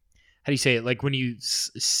do you say it? Like when you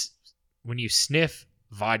sniff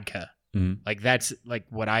vodka. Mm-hmm. Like that's like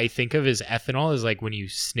what I think of as ethanol is like when you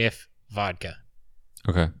sniff vodka.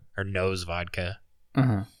 Okay. Or nose vodka.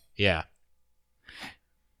 Uh-huh. Yeah.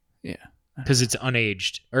 Yeah. Because it's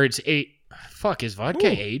unaged. Or it's fuck, is vodka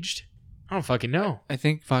aged? I don't fucking know. I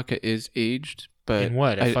think vodka is aged, but in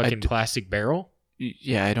what? A fucking plastic barrel?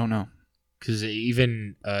 Yeah, I don't know. Because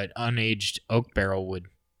even an unaged oak barrel would.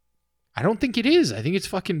 I don't think it is. I think it's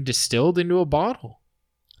fucking distilled into a bottle.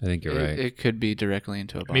 I think you're right. It could be directly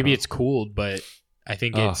into a bottle. Maybe it's cooled, but I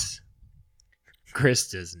think it's. Chris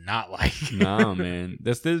does not like. No, man.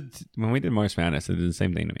 When we did March Madness, it did the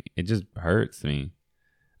same thing to me. It just hurts me,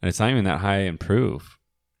 and it's not even that high in proof.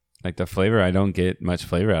 Like the flavor, I don't get much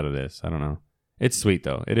flavor out of this. I don't know. It's sweet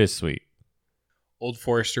though. It is sweet. Old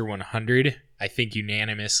Forester 100, I think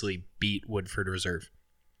unanimously beat Woodford Reserve.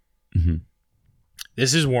 Mm-hmm.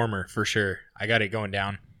 This is warmer for sure. I got it going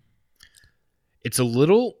down. It's a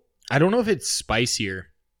little, I don't know if it's spicier.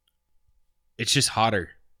 It's just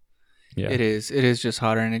hotter. Yeah. It is. It is just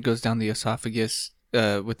hotter, and it goes down the esophagus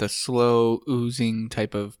with a slow oozing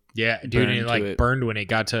type of. Yeah, dude, and it like burned when it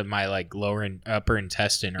got to my like lower and upper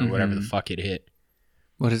intestine or whatever the fuck it hit.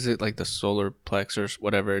 What is it, like the solar plex or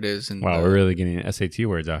whatever it is? Wow, we're really getting SAT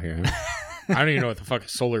words out here. Huh? I don't even know what the fuck a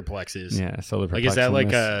solar plex is. Yeah, solar plex. Like, is that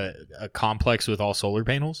like a complex with all solar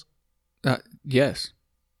panels? Yes.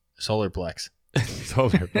 Solar plex.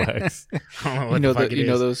 Solar plex. I don't know what the fuck it is. You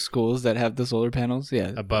know those schools that have the solar panels?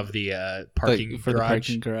 Yeah. Above the parking for garage?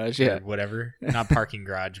 the parking garage, yeah. Or whatever. Not parking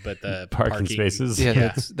garage, but the parking spaces.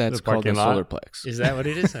 Yeah, that's called a solar plex. Is that what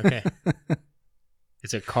it is? Okay.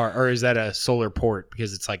 It's a car, or is that a solar port?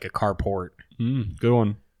 Because it's like a carport. Good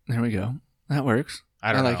one. There we go. That works.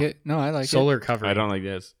 I don't like know. it. No, I like solar cover. I don't like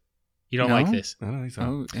this. You don't No? like this? I don't think so.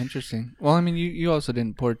 Oh, interesting. Well, I mean, you also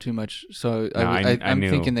didn't pour too much, so No, I I'm knew.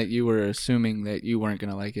 thinking that you were assuming that you weren't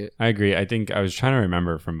gonna like it. I agree. I think I was trying to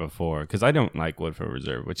remember from before because I don't like Woodford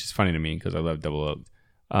Reserve, which is funny to me because I love double oaked.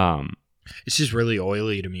 It's just really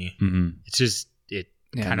oily to me. It's just it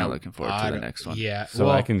Yeah, I'm kind not of looking forward to the next one. Yeah, So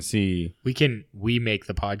well, I can see. we make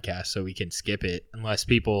the podcast so we can skip it unless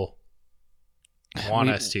people want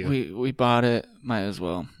us to. We bought it. Might as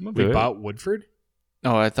well. We bought Woodford.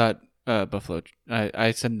 Oh, I thought Buffalo.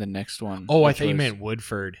 I said the next one. Oh, I which thought you was- meant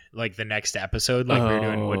Woodford, like the next episode, like we were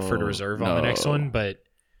doing Woodford Oh, Reserve on the next no. one. But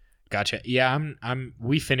gotcha. Yeah,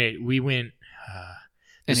 we finished. We went.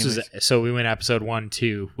 This was Anyways. so we went episode 1,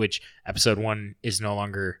 2, which episode 1 is no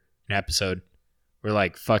longer an episode. We're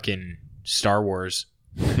like fucking Star Wars,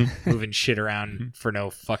 moving shit around for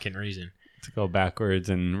no fucking reason, To go backwards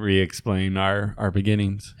and re-explain our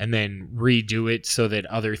beginnings. and then redo it so that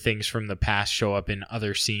other things from the past show up in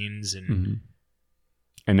other scenes. And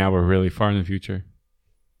And now we're really far in the future.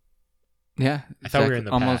 Yeah, I thought we were in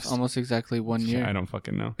the almost past. almost exactly 1 year. I don't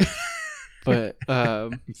fucking know. But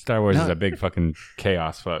Star Wars No. is a big fucking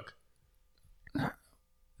chaos fuck.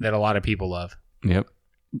 that a lot of people love. Yep.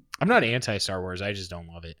 I'm not anti Star Wars. I just don't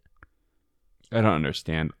love it. I don't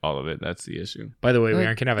understand all of it. That's the issue. By the way, we That-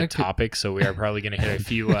 aren't gonna have a that could- topic, so we are probably gonna hit a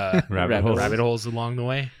few Rabbit holes. rabbit holes along the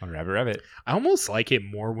way. On Rabbit. I almost like it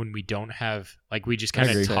more when we don't have like we just kind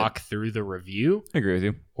agree. of talk through the review I agree with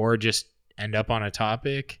you. or just end up on a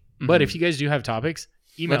topic. But Mhm. if you guys do have topics,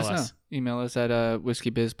 email let us us. know. Email us at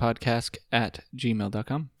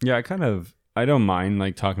whiskeyBizPodcast@gmail.com. Yeah, I don't mind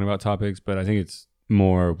like talking about topics, but I think it's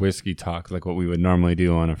more whiskey talk, like what we would normally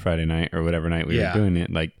do on a Friday night or whatever night we Yeah. were doing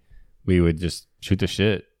it. Like we would just shoot the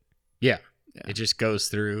shit. Yeah. Yeah. It just goes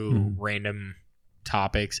through Mhm. random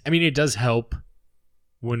topics. I mean, it does help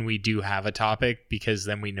when we do have a topic because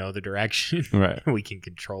then we know the direction. Right. We can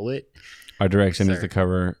control it. Our direction is Sir. to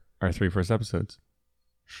cover our 3 first episodes.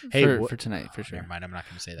 Hey, for tonight, for Oh, sure. Never mind. I'm not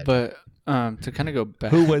going to say that. But to kind of go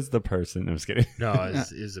back, Who was the person? I'm just kidding. no, it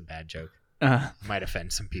was a bad joke. uh, It might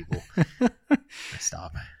offend some people.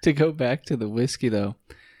 Stop. to go back to the whiskey though,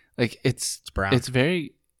 like It's brown. it's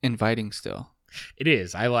very inviting still. It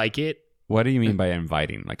is. I like it. What do you mean by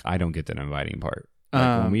inviting? Like I don't get that inviting part.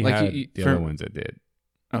 Like when we like had you- the for- other ones that did.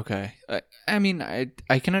 Okay, I mean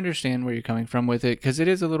I can understand where you're coming from with it because it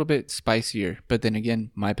is a little bit spicier, but then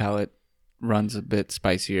again, my palate runs a bit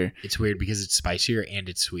spicier It's weird because it's spicier and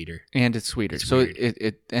it's sweeter. and it's sweeter. It's So weird.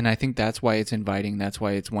 it and I think that's why it's inviting. That's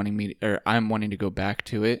why it's wanting me or I'm wanting to go back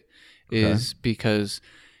to it Okay. is because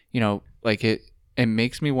like it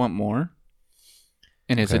makes me want more,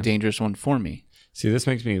 and it's a Okay. dangerous one for me. See, this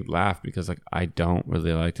makes me laugh because like I don't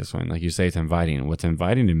really like this one. Like you say, it's inviting. What's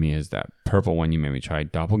inviting to me is that purple one you made me try,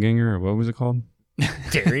 Doppelganger, or what was it called?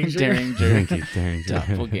 Derringer? Derringer. Thank you, Derringer.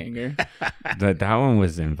 Doppelganger. that one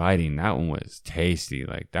was inviting. That one was tasty.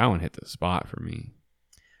 Like that one hit the spot for me.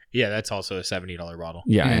 Yeah, that's also a $70 bottle.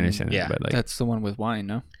 Yeah, I And- understand yeah, that, but like That's the one with wine,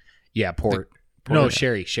 no? Yeah, port. port, No, yeah.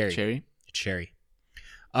 sherry. Cherry. It's sherry.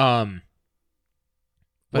 But-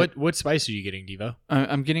 What spice are you getting, Devo?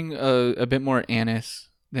 I'm getting a bit more anise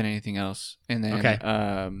than anything else, and then Okay.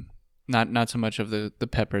 not so much of the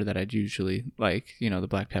pepper that I'd usually like, the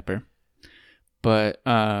black pepper, but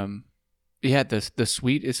yeah, the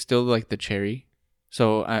sweet is still like the cherry,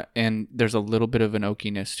 so and there's a little bit of an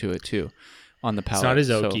oakiness to it too, on the palate. It's not as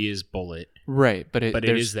so- oaky as Bullet, right? But but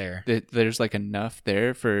it is there. There's like enough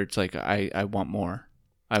there for it's like I want more,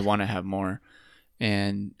 I want to have more,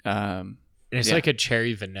 and And it's yeah. like a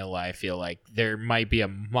cherry vanilla, I feel like. There might be a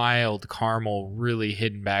mild caramel really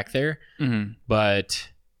hidden back there, mhm. but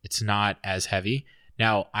it's not as heavy.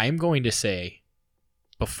 Now, I'm going to say,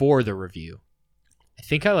 before the review, I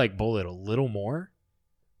think I like Bullet a little more,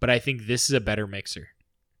 but I think this is a better mixer.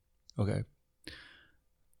 okay.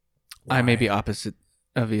 I may Why? be opposite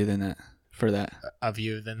of you than that for that. Of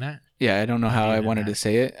you than that. Yeah, I don't know how Maybe I even wanted that. to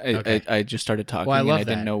say it. Okay. I just started talking Well, I and love I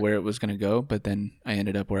didn't that. know where it was going to go, but then I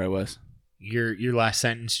ended up where I was. Your last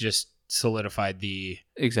sentence just solidified the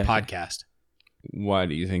Exactly. podcast. Why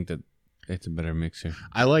do you think that it's a better mixer?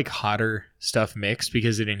 I like hotter stuff mixed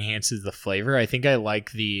because it enhances the flavor. I think I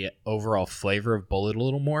like the overall flavor of Bullet a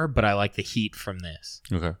little more, but I like the heat from this.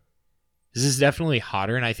 Okay. This is definitely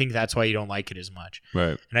hotter, and I think that's why you don't like it as much.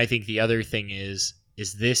 Right. And I think the other thing is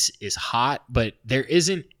this is hot, but there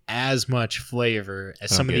isn't as much flavor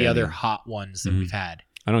as I don't some of get the other any. hot ones that Mhm. we've had.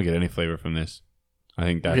 I don't get any flavor from this. I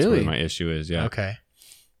think that's Really? where my issue is. Yeah. Okay.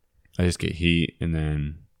 I just get heat and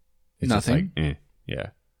then it's Nothing? just like, yeah.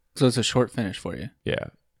 So it's a short finish for you. Yeah.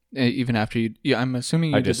 Even after you, yeah, I'm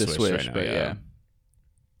assuming you I did the just switch, switched right now,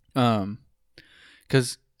 but yeah.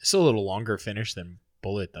 Because It's a little longer finish than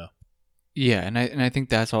Bullet, though. Yeah, and I think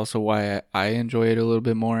that's also why I enjoy it a little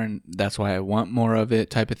bit more, and that's why I want more of it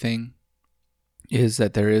type of thing, is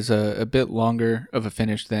that there is a bit longer of a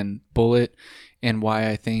finish than Bullet, and why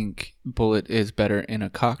I think Bullet is better in a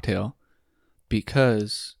cocktail,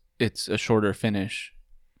 because it's a shorter finish.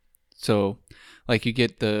 So, like, you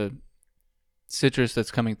get the citrus that's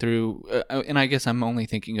coming through, and I guess I'm only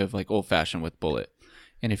thinking of like old fashioned with Bullet.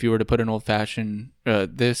 And if you were to put an old fashioned,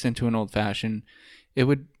 this into an old fashioned, it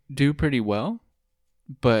would do pretty well,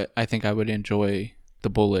 but I think I would enjoy the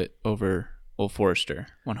Bullet over Old Forester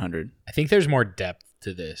 100. I think there's more depth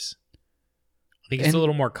to this. I think it's And- a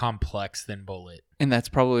little more complex than Bullet. And that's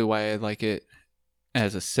probably why I like it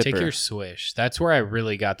as a sipper. Take your swish. That's where I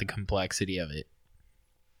really got the complexity of it.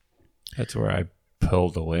 That's where I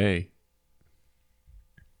pulled away.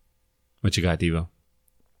 What you got, Devo?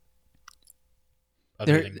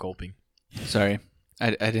 Other There- than gulping. Sorry, I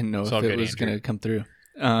didn't know It's if all it good, was Andrew. going to come through.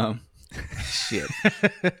 Shit.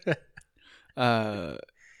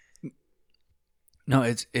 No,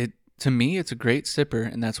 it to me it's a great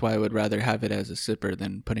sipper, and that's why I would rather have it as a sipper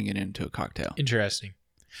than putting it into a cocktail. Interesting.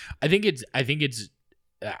 I think it's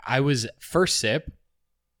I was first sip,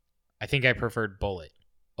 I think I preferred Bullet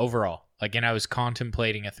overall. Like, and I was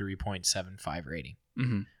contemplating a 3.75 rating.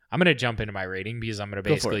 Mm-hmm. I'm going to jump into my rating because I'm going to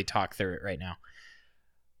Go for basically it. talk through it right now.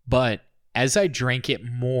 But as I drank it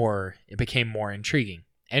more, it became more intriguing.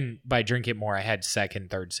 And by drink it more, I had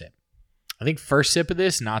second, third sip. I think first sip of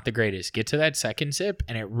this, not the greatest. Get to that second sip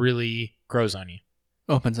and it really grows on you.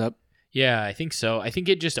 Opens up. Yeah, I think so. I think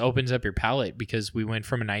it just opens up your palate because we went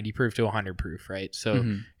from a 90 proof to 100 proof, right? So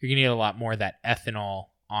Mhm. you're going to get a lot more of that ethanol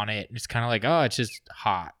on it. And it's kind of like, oh, it's just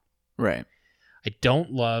hot. Right. I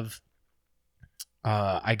don't love.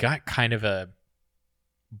 I got kind of a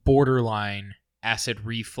borderline acid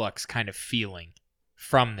reflux kind of feeling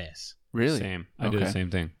from this. Really? Same. I do the Okay. same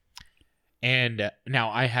thing. And now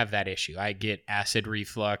I have that issue. I get acid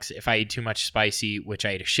reflux if I eat too much spicy, which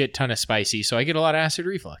I eat a shit ton of spicy. So I get a lot of acid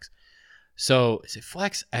reflux. So is it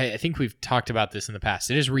flex? I think we've talked about this in the past.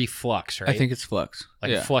 It is reflux, right? I think it's flux.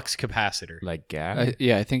 like yeah. flux capacitor. Like gag?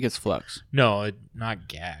 I think it's flux. No, not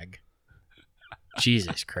gag.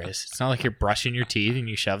 Jesus, Chris. It's not like you're brushing your teeth and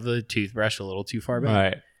you shove the toothbrush a little too far back.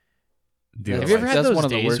 Right. Dude, Have you ever had That's those one of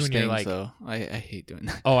the days worst when you're things, like- though. I hate doing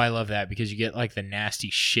that. Oh, I love that because you get like the nasty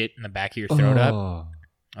shit in the back of your throat up.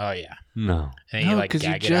 Oh, yeah. No. And then you like you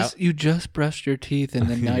gag it out. just brushed your teeth, and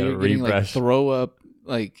then You now gotta you're getting like rebrush. throw up.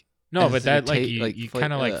 Like No, as but that it like ta- you, like, you fla-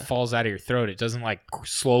 kind of like falls out of your throat. It doesn't like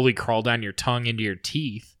slowly crawl down your tongue into your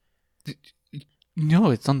teeth. no,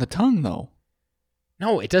 it's on the tongue though.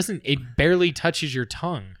 No, it doesn't. It barely touches your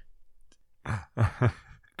tongue.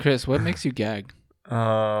 Chris, what makes you gag?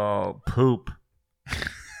 Oh, poop.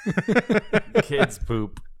 Kids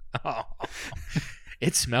poop. Oh.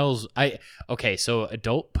 It smells. Okay, so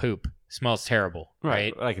adult poop smells terrible,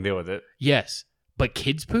 right? I can deal with it. Yes, but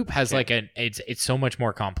kids poop has like it's so much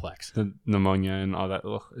more complex. The pneumonia and all that.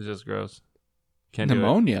 Ugh, it's just gross. Can't do it.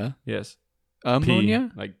 Pneumonia? Yes.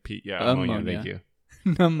 Ammonia? Pee. Like pee. Yeah, ammonia. Ammonia. Thank you.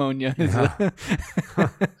 Pneumonia. Is Yeah. I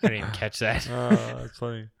didn't even catch that. That's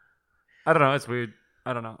funny. I don't know. It's weird.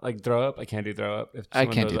 I don't know. Like throw up. I can't do throw up. If I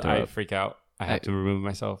someone can't does do it, throw I up. freak out. I have I- to remove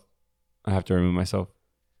myself. I have to remove myself.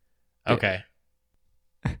 Okay,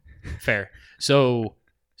 fair. So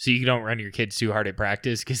you don't run your kids too hard at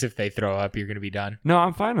practice because if they throw up, you're gonna be done. No,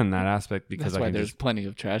 I'm fine in that aspect because That's I why can there's just. plenty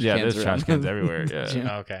of trash Yeah, cans there's around. trash cans everywhere. Yeah. Gym.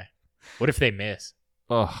 Okay. What if they miss?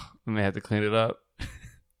 Oh, and they have to clean it up.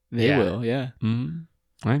 They Yeah. will, yeah.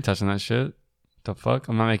 I ain't touching that shit. The fuck?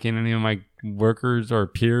 I'm not making any of my workers or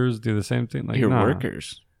peers do the same thing. Like Your nah.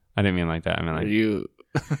 workers. I didn't mean like that. I mean Are like you?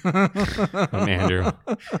 I'm Andrew.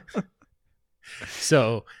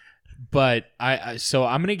 So, but so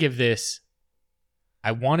I'm gonna give this.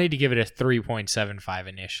 I wanted to give it a 3.75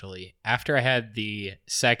 initially. After I had the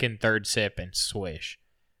second, third sip and swish,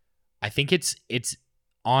 I think it's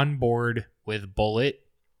on board with Bullet.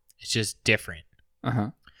 It's just different.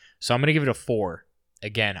 Uh-huh. So I'm gonna give it a 4.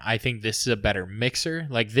 Again, I think this is a better mixer.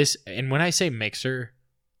 Like this, and when I say mixer,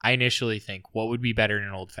 I initially think what would be better in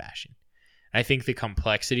an old fashioned. I think the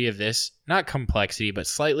complexity of this, not complexity, but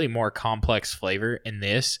slightly more complex flavor in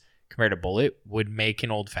this compared to Bullet would make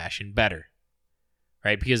an old fashioned better.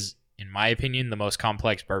 Right? Because in my opinion, the most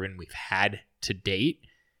complex bourbon we've had to date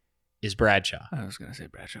is Bradshaw. I was gonna say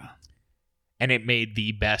Bradshaw. And it made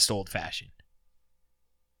the best old fashioned.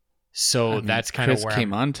 So I mean, that's kind of Chris where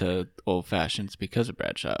came on to old fashions because of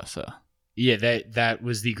Bradshaw. So yeah, that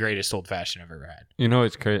was the greatest old fashioned I've ever had. You know,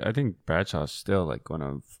 it's crazy. I think Bradshaw's still like one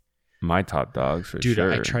of my top dogs for Dude,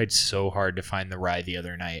 sure. I tried so hard to find the rye the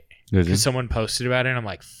other night. Did you? Because someone posted about it, and I'm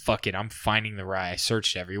like, fuck it, I'm finding the rye. I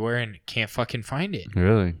searched everywhere and can't fucking find it.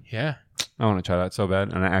 Really? Yeah. I want to try that so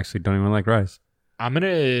bad, and I actually don't even like rice. I'm going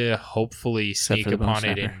to hopefully sneak for the bone upon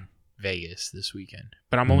it snapper. in Vegas this weekend.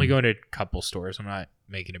 But I'm only going to a couple stores. I'm not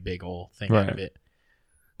making a big old thing out of it.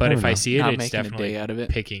 But I if don't I know. see it, Not it's making a definitely day out of it.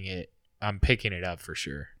 picking it. I'm picking it up for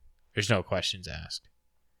sure. There's no questions asked.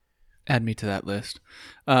 Add me to that list.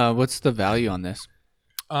 What's the value on this?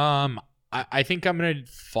 I think I'm gonna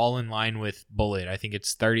fall in line with Bullet. I think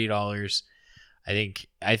it's $30. I think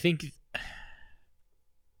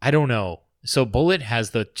I don't know. So Bullet has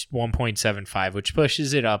the 1.75, which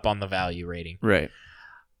pushes it up on the value rating. Right.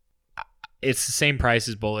 It's the same price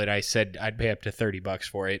as Bullet. I said I'd pay up to $30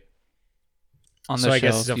 for it. On the So I shelf,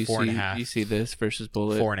 guess it's a you 4.5. You see this versus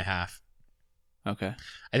Bullet. 4.5. Okay.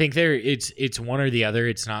 I think it's one or the other.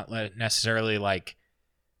 It's not necessarily like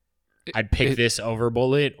I'd pick this over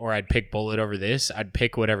Bullet or I'd pick Bullet over this. I'd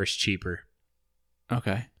pick whatever's cheaper.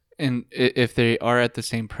 Okay. And if they are at the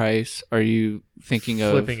same price, are you thinking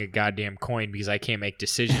Flipping a goddamn coin because I can't make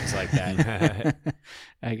decisions like that.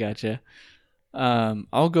 I gotcha.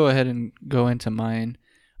 I'll go ahead and go into mine.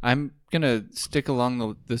 I'm gonna stick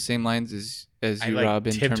along the same lines as you, Rob.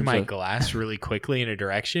 In tipped terms my of glass really quickly in a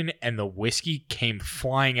direction, and the whiskey came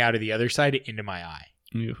flying out of the other side into my eye.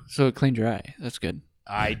 so it cleaned your eye. That's good.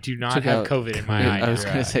 I do not Took have out- COVID in my eye. I was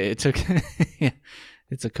now. gonna say it took. Yeah,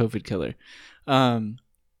 it's a COVID killer.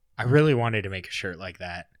 I really wanted to make a shirt like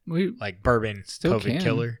that, We like bourbon Still COVID can.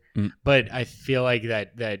 killer, Mm. but I feel like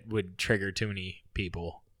that would trigger too many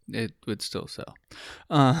people. it would still sell.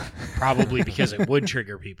 Probably because it would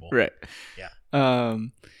trigger people. Right. Yeah.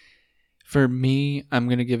 For me, I'm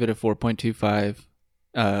gonna give it a 4.25.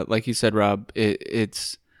 Like you said, Rob,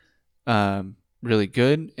 it's really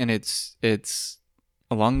good, and it's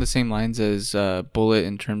along the same lines as Bullet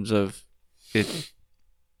in terms of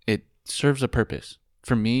it serves a purpose.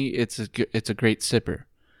 For me, it's a great sipper,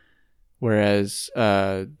 whereas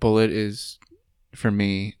Bullet is for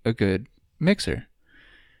me a good mixer.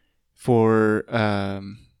 For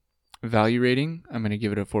value rating, I'm going to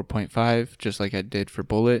give it a 4.5, just like I did for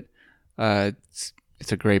Bullet. It's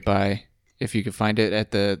a great buy. If you could find it at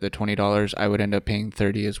the $20, I would end up paying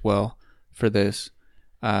 $30 as well for this.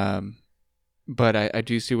 But I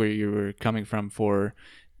do see where you were coming from for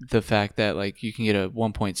the fact that like you can get a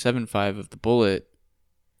 1.75 of the Bullet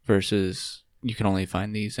versus you can only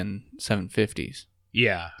find these in 750s.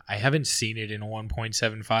 Yeah, I haven't seen it in a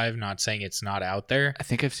 1.75. Not saying it's not out there. I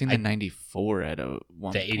think I've seen the 94 at a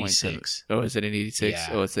 1.7. The 86. Oh, is it an 86?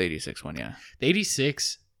 Yeah. Oh, it's the 86 one, yeah. The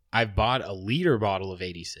 86, I've bought a liter bottle of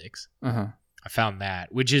 86. Uh-huh. I found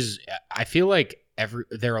that, which is, I feel like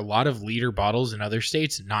there are a lot of liter bottles in other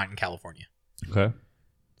states, not in California. Okay.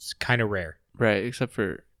 It's kind of rare. Right, except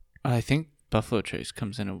for I think Buffalo Trace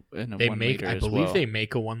comes in a They 1 make, liter I as believe well. they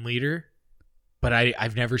make a 1 liter, but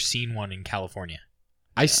I've never seen one in California.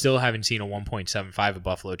 I still haven't seen a 1.75 of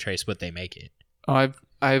Buffalo Trace, but they make it. Oh,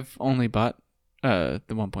 I've only bought the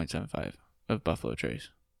 1.75 of Buffalo Trace.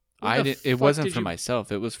 Where the It fuck wasn't did for you-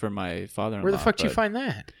 myself. It was for my father-in-law. Where the fuck did you but find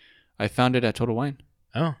that? I found it at Total Wine.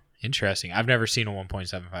 Oh, interesting. I've never seen a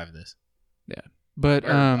 1.75 of this. But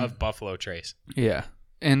Or of Buffalo Trace. yeah.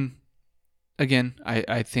 And again,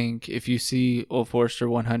 I think if you see Old Forester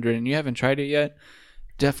 100 and you haven't tried it yet,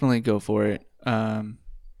 definitely go for it.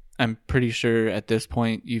 I'm pretty sure at this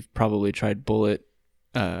point you've probably tried Bullet.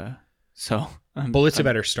 Bullet's a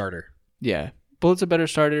better starter. Yeah, Bullet's a better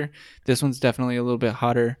starter. This one's definitely a little bit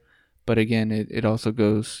hotter, but again, it also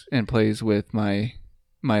goes and plays with my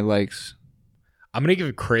likes. I'm going to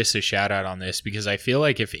give Chris a shout out on this because I feel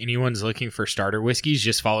like if anyone's looking for starter whiskeys,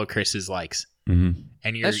 just follow Chris's likes. Mm-hmm.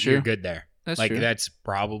 And That's true. you're good there. That's like true. that's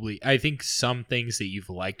probably, I think some things that you've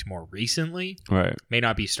liked more recently Right. may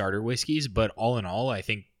not be starter whiskeys, but all in all, I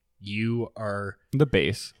think you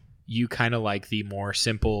base. kind of like the more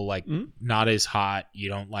simple, like Mm. not as hot. You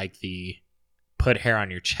don't like the put hair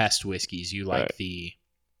on your chest whiskeys. You like Right. the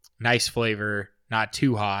nice flavor, not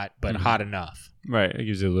too hot, but Mhm. hot enough. Right. It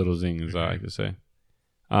gives you a little zing, as I like to say.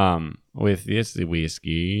 With this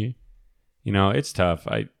whiskey, it's tough.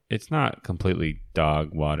 It's not completely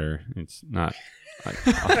dog water. It's not.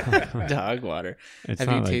 Dog water. It's Have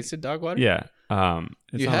not you like- tasted dog water? Yeah.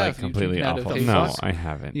 It's You not have. like You've completely drinking out of awful. the No, faucet. I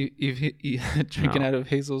haven't. You've drinking No. out of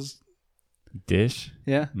Hazel's. Dish?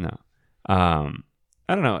 Yeah. No. I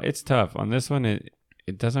don't know. It's tough. On this one,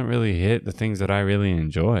 it doesn't really hit the things that I really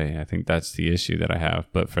enjoy. I think that's the issue that I have.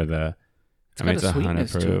 But for the, It's got a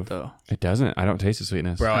sweetness to it, proof. though. It doesn't. I don't taste the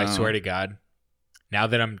sweetness. Bro, I Oh. swear to God, now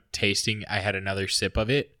that I'm tasting, I had another sip of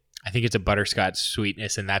it. I think it's a butterscotch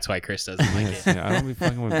sweetness, and that's why Chris doesn't like it. Yeah, I don't be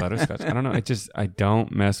fucking with butterscotch. I don't know. I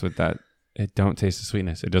don't mess with that. It don't taste the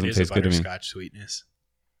sweetness. It doesn't It is taste a good to me. butterscotch sweetness.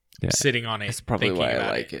 Yeah. Sitting on it. That's probably thinking why I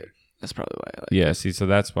about like it. That's probably why I like it. Yeah, see, so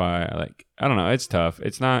that's why I don't know. It's tough.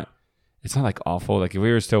 It's not like awful. Like if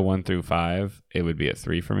we were still 1 through 5, it would be a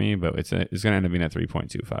 3 for me, but it's going to end up being a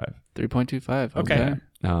 3.25. 3.25. Okay.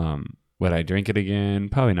 Would I drink it again?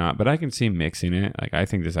 Probably not, but I can see mixing it. Like I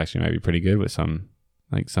think this actually might be pretty good with some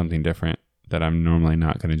like something different that I'm normally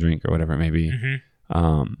not going to drink or whatever it may be.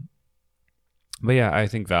 Mm-hmm. But yeah, I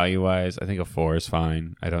think value wise, I think a 4 is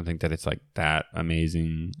fine. I don't think that it's like that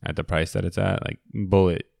amazing at the price that it's at. Like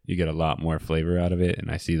Bullet, you get a lot more flavor out of it, and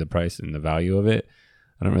I see the price and the value of it.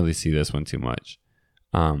 I don't really see this one too much,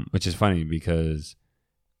 which is funny because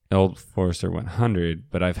the Old Forester 100,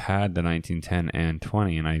 but I've had the 1910 and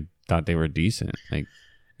 20, and I thought they were decent. Like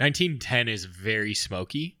 1910 is very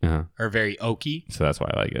smoky or very oaky. So that's why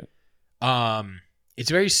I like it. It's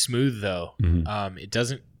very smooth though. Mm-hmm. It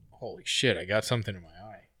doesn't. Holy shit! I got something in my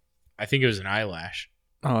eye. I think it was an eyelash.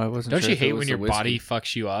 Oh, I wasn't. Don't sure you if it hate was when the your whiskey. body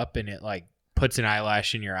fucks you up and it like puts an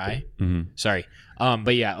eyelash in your eye? Mm-hmm. Sorry.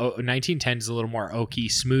 But yeah, 1910 is a little more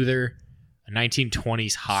oaky, smoother.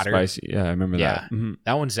 1920s hotter. Spicy. Yeah, I remember Yeah. that. Mm-hmm.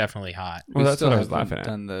 That one's definitely hot. Well, that's still what I was haven't laughing at.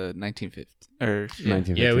 Done the 1950 or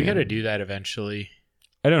 1915. Yeah, we got to do that eventually.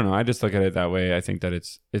 I don't know. I just look at it that way. I think that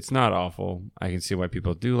it's not awful. I can see why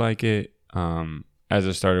people do like it. As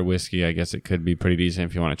a starter whiskey, I guess it could be pretty decent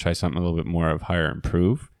if you want to try something a little bit more of higher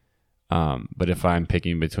improve. But if I'm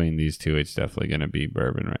picking between these two, it's definitely going to be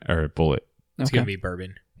bourbon or Bullet. It's Okay. gonna be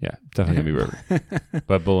bourbon. Yeah, definitely going to be bourbon.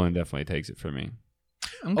 But Bullet definitely takes it for me.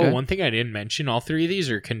 Okay. Oh, one thing I didn't mention: all three of these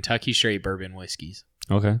are Kentucky straight bourbon whiskeys.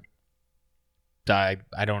 Okay. I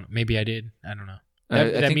don't. Maybe I did. I don't know. I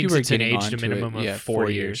That think you means were it's an getting aged a onto minimum it. of 4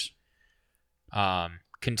 years.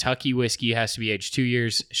 Kentucky whiskey has to be aged 2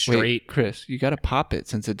 years straight. Wait, Chris, you got to pop it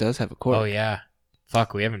since it does have a cork. Oh yeah,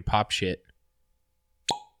 fuck, we haven't popped shit.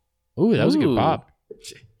 Ooh, that was a good Ooh. pop.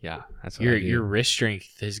 Yeah, that's what I do. Your wrist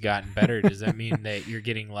strength has gotten better. Does that mean that you're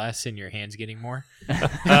getting less and your hands getting more?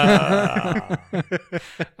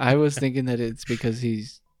 I was thinking that it's because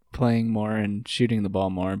he's playing more and shooting the ball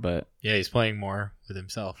more, but Yeah, he's playing more with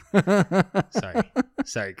himself.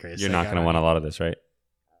 Sorry, Chris. You're I not got going to on want a you. lot of this, right?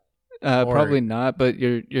 Or- probably not. But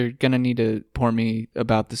you're gonna need to pour me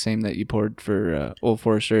about the same that you poured for Old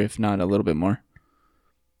Forester, if not a little bit more.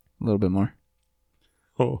 A little bit more.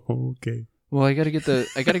 Oh, okay. Well, I gotta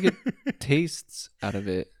get tastes out of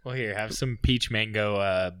it. Well, here, have some peach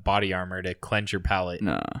mango body armor to cleanse your palate.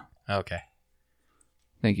 Nah, Okay.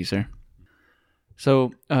 thank you, sir.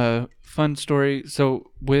 So, fun story.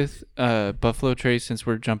 So, with Buffalo Trace, since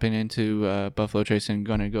we're jumping into Buffalo Trace and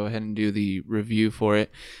going to go ahead and do the review for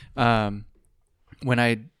it, when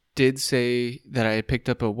I did say that I picked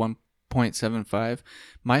up a 1.75,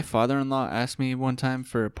 my father-in-law asked me one time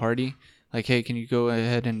for a party, like, hey, can you go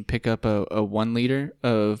ahead and pick up a 1 liter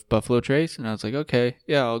of Buffalo Trace? And I was like, okay,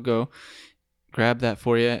 yeah, I'll go grab that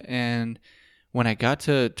for you. And when I got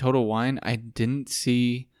to Total Wine, I didn't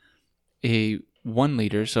see a 1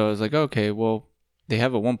 liter, so I was like, okay, well, they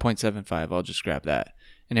have a 1.75. I'll just grab that,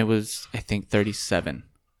 and it was, I think, 37.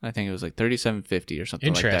 I think it was like 37.50 or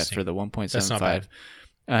something like that Interesting. for the That's not 1.75. bad.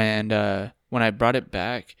 And when I brought it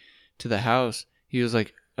back to the house, he was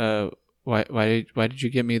like, why did you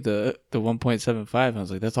get me the 1.75? I was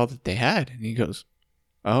like, that's all that they had. And he goes,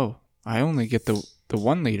 oh, I only get the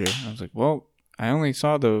 1 liter. I was like, well, I only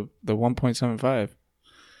saw the 1.75.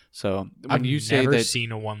 So when I've you say never that,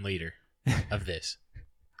 seen a 1 liter of this.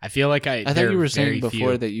 I feel like I thought you were saying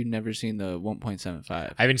before that you'd never seen the 1.75.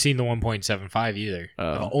 I haven't seen the 1.75 either.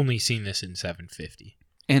 Oh. I've only seen this in 750.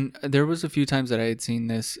 And there was a few times that I had seen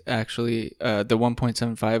this actually, the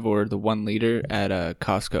 1.75 or the 1 liter at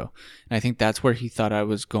Costco. And I think that's where he thought I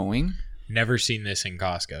was going. Never seen this in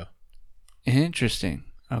Costco. Interesting.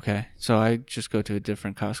 Okay. So I just go to a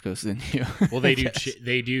different Costco's than you. Well, they I do. guess.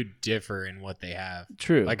 They do differ in what they have.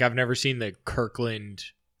 True. Like I've never seen the Kirkland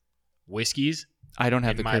whiskeys, I don't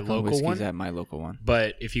have in the my Kirkland local whiskeys one? at my local one.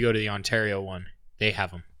 but if you go to the Ontario one, they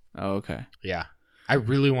have them. Oh, okay. Yeah, I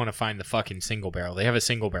really want to find the fucking single barrel. They have a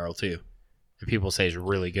single barrel too, that people say is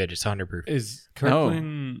really good. It's 100 proof. Is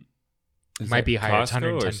Kirkland... Is Might that be higher. It's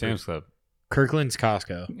Costco 110 or Sam's Club? Kirkland's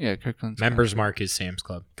Costco. Yeah, Kirkland's Members Costco. Mark is Sam's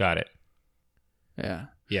Club. Got it. Yeah.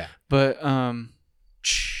 Yeah. But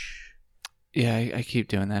yeah, I keep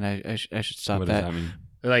doing that. I should stop What does that. that mean?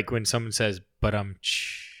 Like when someone says, "But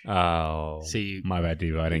Oh, See, my bad,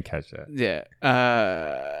 Devo. I didn't catch that. Yeah.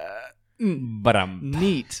 But I'm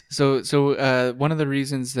Neat. So one of the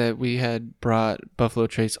reasons that we had brought Buffalo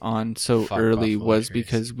Trace on so Fuck early Buffalo was Trace.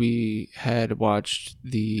 because we had watched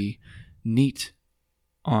the Neat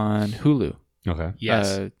on Hulu. okay.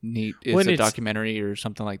 Yes. Neat is When a it's- documentary or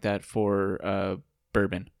something like that for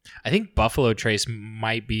bourbon. I think Buffalo Trace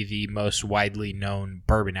might be the most widely known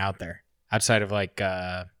bourbon out there, outside of like,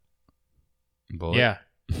 Bullet. yeah.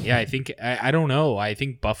 I think I don't know. I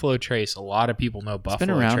think Buffalo Trace. A lot of people know It's Buffalo been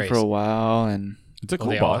around Trace. for a while, and It's a Well,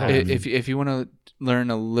 cool they all bottle. have. if you want to learn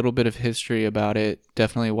a little bit of history about it,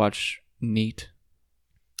 definitely watch Neat,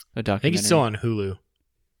 a I documentary. think it's still on Hulu.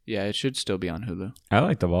 Yeah, it should still be on Hulu. I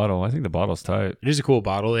like the bottle. I think the bottle's tight. It is a cool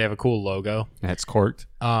bottle. They have a cool logo. It's corked.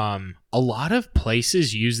 A lot of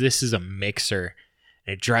places use this as a mixer,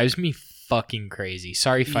 and it drives me fucking crazy.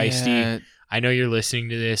 Sorry, Feisty. Yeah, I know you're listening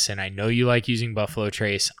to this, and I know you like using Buffalo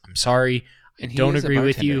Trace. I'm sorry. I and he don't is a agree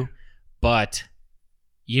with bartender. you, but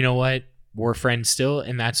you know what? We're friends still,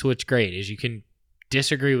 and that's what's great is you can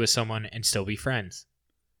disagree with someone and still be friends.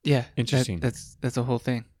 Yeah, Interesting. That's a whole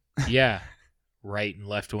thing. Yeah, right and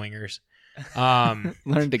left wingers.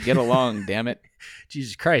 Learn to get along, damn it.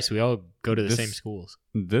 Jesus Christ, we all go to the This- same schools.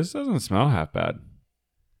 This doesn't smell half bad.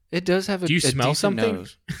 It does have a Do you a smell decent something?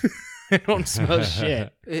 nose. I don't smell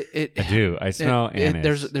shit. It I do. I smell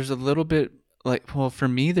anise. there's a little bit like, well, for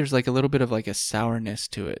me there's like a little bit of like a sourness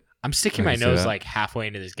to it. I'm sticking I my can see nose that. like halfway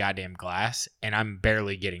into this goddamn glass, and I'm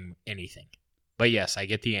barely getting anything. But yes, I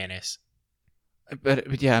get the anise.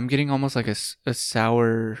 But yeah, I'm getting almost like a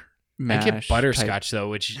sour mash. I get butterscotch though,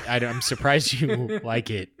 which I'm surprised you like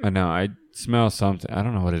it. I know. I smell something. I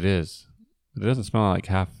don't know what it is. It doesn't smell like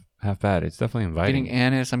half bad. It's definitely I'm inviting. getting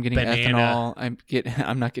anise. I'm getting Banana. ethanol.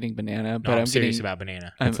 I'm not getting banana, No, but I'm serious getting about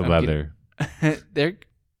banana. It's a leather. They're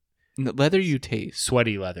leather you taste.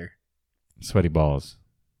 Sweaty leather. Sweaty balls.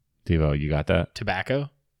 Devo, you got that? Tobacco.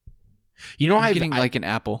 You know, I'm getting like an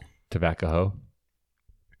apple. Tobacco hoe?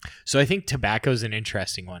 so I think tobacco's an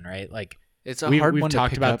interesting one, right? Like It's a we've hard one to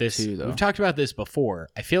talked pick about up this. too, though. We've talked about this before.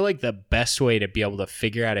 I feel like the best way to be able to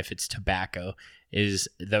figure out if it's tobacco is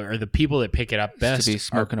the people that pick it up best to be are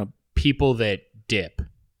smoking a people that dip,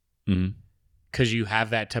 Mm-hmm. because you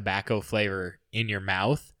have that tobacco flavor in your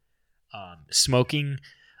mouth. Smoking,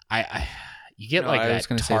 you get No, like I that was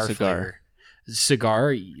gonna say tar cigar. flavor.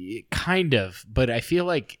 Cigar, kind of, but I feel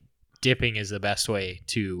like dipping is the best way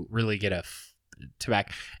to really get a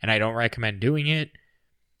tobacco, and I don't recommend doing it.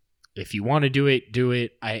 If you want to do it, do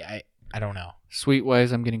it. I don't know. sweet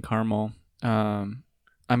wise. I'm getting caramel. I'm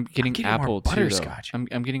getting getting more apple too. Though. butterscotch. I'm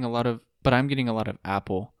getting a lot of, but I'm getting a lot of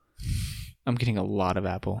apple. I'm getting a lot of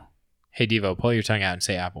apple. Hey Devo, pull your tongue out and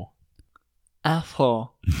say apple.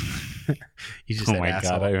 Apple. You just Oh said my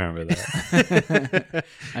asshole. god, I remember that.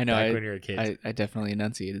 I know. Back when you were a kid. I definitely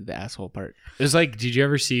enunciated the asshole part. It was like, did you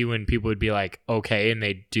ever see when people would be like, okay, and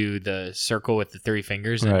they do the circle with the three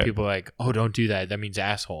fingers, and Right. people are like, oh, don't do that. That means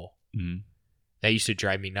asshole. Mhm. That used to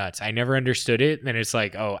drive me nuts. I never understood it. Then it's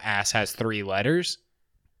like, oh, ass has 3 letters.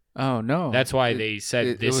 Oh no. That's why It- they said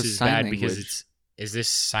it this was is sign bad because language. is this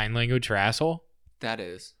sign language for asshole? That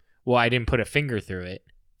is Well, I didn't put a finger through it.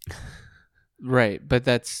 right, but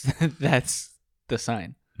that's that's the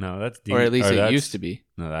sign, No, that's D. or at least it that's- used to be.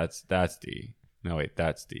 No, that's D. No, wait,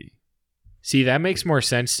 that's D. See, that makes more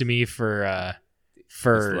sense to me for It's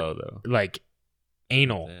low though. like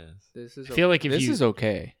anal. This is. I feel like if this you- is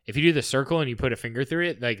okay. If you do the circle and you put a finger through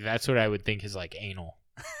it, like that's what I would think is like anal.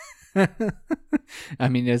 I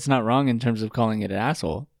mean, it's not wrong in terms of calling it an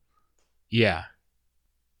asshole. Yeah.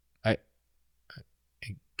 I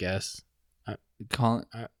guess Call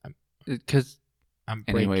I'm because I'm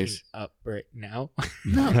Anyways. breaking up right now.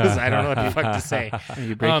 No. 'Cause I don't know what the fuck to say. are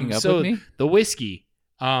you breaking up so with me? the whiskey,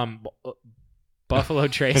 Buffalo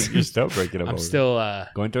Trace. You're still breaking up. I'm over still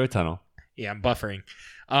going through a tunnel. yeah, I'm buffering.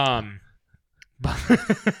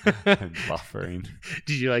 Buffering.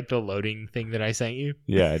 Did you like the loading thing that I sent you?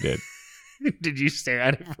 Yeah, I did. Did you stare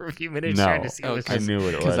at it for a few minutes No, trying to see Oh, what I was knew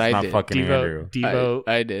what it 'cause was. I Not did. fucking Andrew. Devo?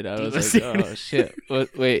 I did. I was Devo like, oh shit!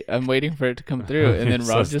 Wait, I'm waiting for it to come through, and then You're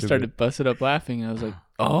so Rob just started stupid. busting up laughing. And I was like,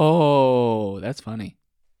 oh, that's funny.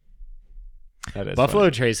 That is Buffalo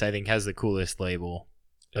funny. Trace, I think, has the coolest label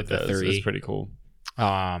of It the does. 3. It's pretty cool.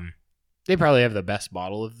 They probably have the best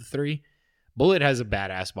bottle of the 3. Bullet has a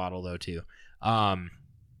badass bottle though too.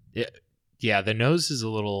 Yeah, the nose is a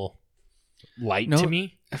little light No. to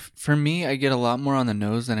me. For me, I get a lot more on the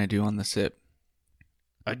nose than I do on the sip.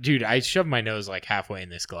 Dude, I shoved my nose like halfway in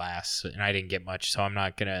this glass and I didn't get much, so I'm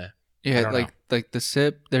not gonna. I Yeah, don't like the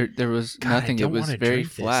sip, there was God, nothing. I It don't was wanna very drink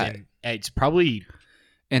this, flat. and it's probably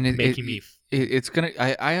and it's gonna.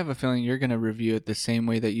 I have a feeling you're gonna review it the same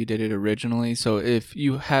way that you did it originally. So if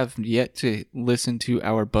you have yet to listen to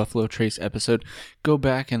our Buffalo Trace episode, go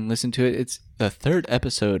back and listen to it. It's the 3rd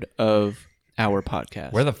episode of our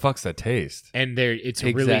podcast. Where the fuck's that taste? And it's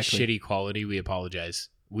Exactly. really shitty quality. We apologize.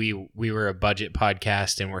 We were a budget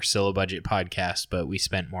podcast and we're still a budget podcast, but we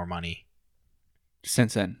spent more money.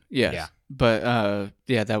 Since then, yes. Yeah. But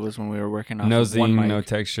yeah, that was when we were working on No one zing, mic. no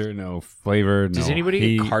texture, no flavor. Does no anybody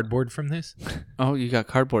heat. get cardboard from this? Oh, you got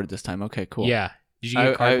cardboard this time. Okay, cool. Yeah. Did you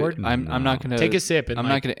get cardboard? I'm not gonna Take a sip and I'm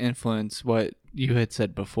not gonna influence what you had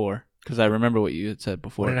said before because I remember what you had said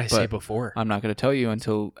before. What did I say but before? I'm not gonna tell you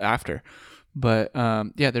until after. But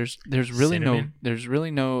yeah, there's really Cinnamon?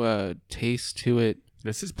 no taste to it.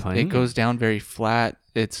 This is plain. It goes down very flat.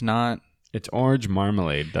 It's not. It's orange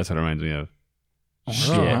marmalade. That's what it reminds me of. Orange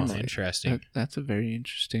Oh, marmalade. interesting. That's a very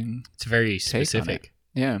interesting. It's very Take on specific.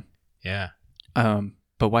 Yeah. Yeah.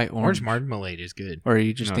 But why orange? Orange marmalade is good. Or are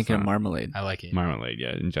you just No, it's thinking of not. marmalade? I like it. Marmalade,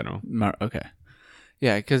 yeah, in general. Okay.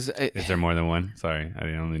 Yeah, because Is there more than one? Sorry, I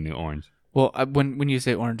only knew orange. well, when you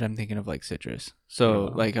say orange, I'm thinking of like citrus. So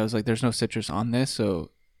Oh. like I was like, there's no citrus on this.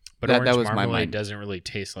 So But that orange was my marmalade mind. doesn't really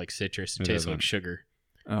taste like citrus. It It tastes doesn't. like sugar.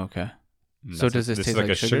 okay. And So that's does this this taste is like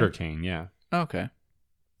like a sugar? sugar cane? Yeah. Okay.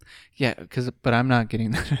 Yeah, but I'm not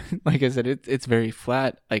getting that. Like I said, it's very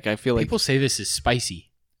flat. Like I feel like People say this is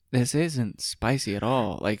spicy. this isn't spicy at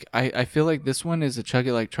all. Like I feel like this one is a chug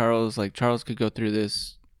it like Charles. Like Charles could go through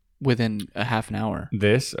this within a half an hour.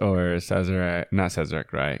 This or Sazerac, not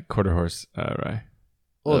Sazerac rye, quarter horse rye.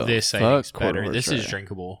 Well, Ugh, this I fuck think is better. quarter This horse is rye.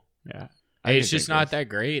 drinkable. Yeah. It's just not that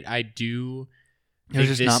great. I do. There's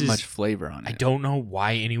think just this not is- much flavor on it. I don't know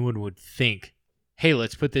why anyone would think, hey,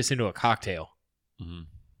 let's put this into a cocktail. Mm-hmm.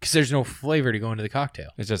 Because there's no flavor to go into the cocktail.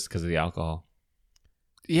 It's just because of the alcohol.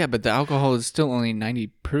 Yeah, but the alcohol is still only 90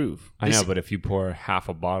 proof. I know, but if you pour half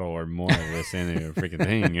a bottle or more of this into a freaking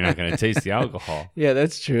thing, you're not going to taste the alcohol. Yeah,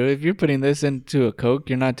 that's true. If you're putting this into a Coke,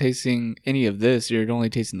 you're not tasting any of this. You're only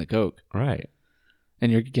tasting the Coke, Right.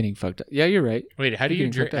 and you're getting fucked up. Yeah, you're right. Wait, how do You're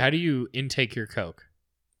you getting fucked up. how do you intake your Coke?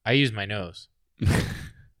 I use my nose.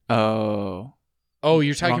 Oh, Oh,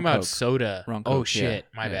 you're talking Wrong about Coke. soda. Wrong Oh Coke, shit,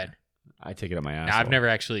 yeah. my Yeah. bad. I take it up my ass. Now, I've never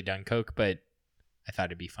actually done Coke, but I thought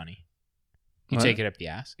it'd be funny. You What? take it up the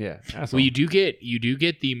ass. Yeah. Well, you do get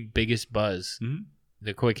the biggest buzz, Mhm.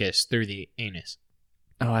 the quickest through the anus.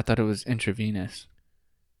 oh, I thought it was intravenous,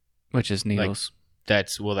 which is needles.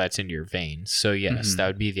 That's in your veins. So yes, Mhm. that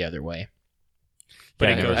would be the other way. But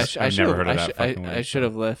Yeah, it I never- goes. I've never heard of that fucking way, I should so.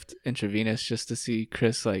 have left intravenous just to see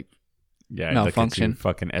Chris like. Yeah, Malfunction. look at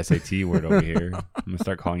you, fucking SAT word over here. I'm gonna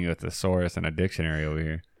start calling you a thesaurus and a dictionary over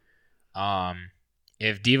here.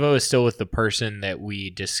 If Devo is still with the person that we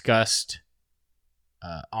discussed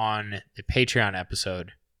on the Patreon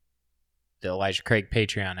episode, the Elijah Craig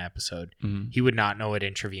Patreon episode, he would not know what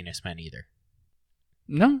intravenous meant either.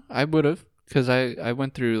 No, I would have because I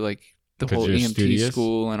went through like the 'Cause whole you're EMT studious?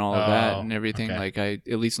 school and all of that Oh, and everything. okay. Like I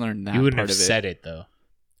at least learned that You wouldn't part have of it. said it though.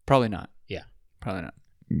 Probably not. Yeah. Probably not.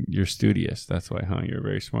 You're studious. That's why, huh? You're a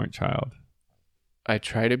very smart child. I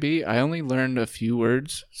try to be. I only learned a few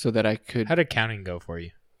words so that I could. How did counting go for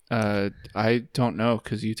you? I don't know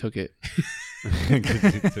because you took it. 'Cause you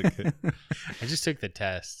took it. I just took the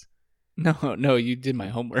test. No, you did my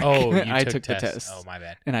homework. Oh, you I took tests. the test. Oh, my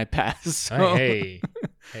bad. And I passed. So Hey,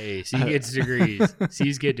 C gets degrees.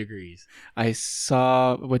 C's get degrees. I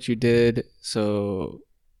saw what you did, so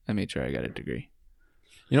I made sure I got a degree.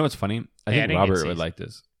 You know what's funny? I Hey, I think didn't Robert get would C's. like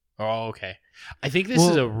this. Oh, okay. I think this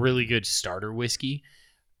Well- is a really good starter whiskey.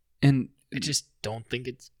 And I just don't think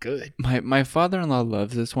it's good. my father-in-law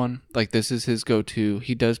loves this one. Like this is his go-to.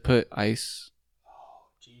 He does put ice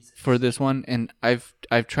for this one, and I've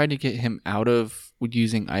tried to get him out of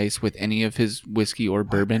using ice with any of his whiskey or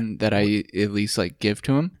bourbon that I at least like give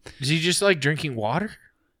to him. Is he just like drinking water?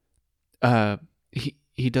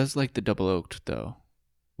 He does like the double oaked though.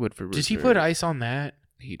 Woodford. Does he Reserve. put ice on that?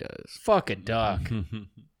 He does, Fuck a duck.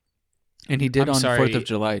 and he did I'm on sorry. 4th of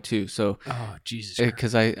July too. So Oh, Jesus Christ.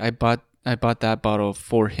 because I bought that bottle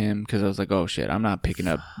for him because I was like, oh shit, I'm not picking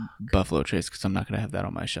up Buffalo Trace because I'm not gonna have that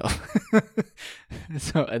on my shelf.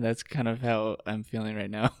 So and that's kind of how I'm feeling right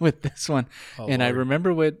now with this one. Oh, And I Lord.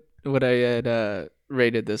 remember what I had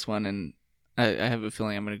rated this one, and I have a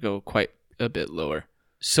feeling I'm gonna go quite a bit lower.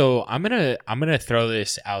 So I'm gonna throw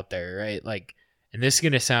this out there, right? Like, and this is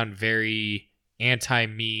gonna sound very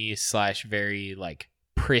anti-me / very like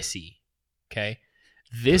prissy. Okay,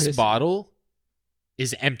 this Prissy. bottle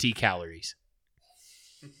is empty calories.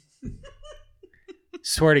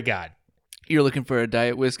 Swear to God. You're looking for a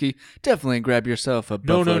diet whiskey? Definitely grab yourself a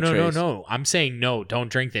Buffalo Trace. No. I'm saying no, don't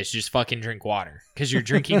drink this. Just fucking drink water. Because you're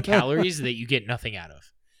drinking calories that you get nothing out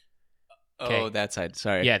of. Okay. Oh, that side.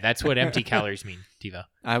 Sorry. Yeah, that's what empty calories mean, Devo.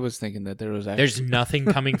 I was thinking that there was actually... There's nothing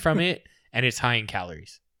coming from it, and it's high in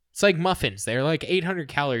calories. It's like muffins. They're like 800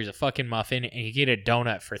 calories a fucking muffin, and you get a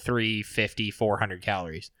donut for 350, 400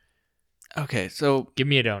 calories. Okay, so... Give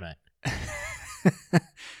me a donut.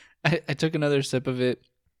 I took another sip of it.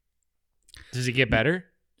 Does it get better?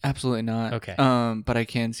 Absolutely not. Okay. But I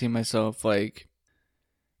can see myself like...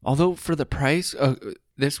 Although for the price...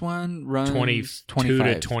 this one runs 22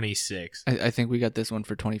 to 26. I think we got this one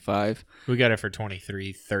for 25. We got it for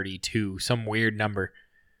 23, 32, some weird number.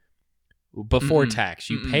 Before tax,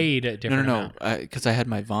 you paid a different amount. No, because I had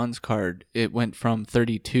my Vons card. It went from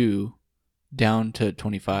 32 down to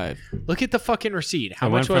 25. Look at the fucking receipt. How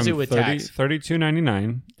much was it with tax?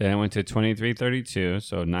 $32.99. Then it went to $23.32,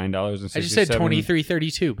 so $9.67. I just said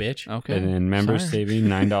 $23.32, bitch. Okay. And then members saving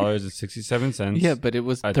 $9.67. Yeah, but it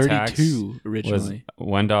was A 32 originally. Was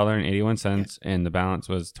 $1.81, and the balance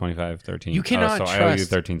was $25.13. You cannot so I owe you trust-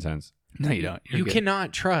 13 cents. No, you don't. You're You good.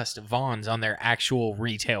 cannot trust Vons on their actual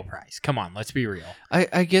retail price. Come on, let's be real.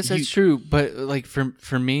 I guess that's true, but like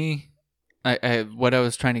for me, I what I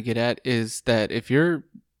was trying to get at is that if you're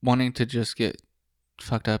wanting to just get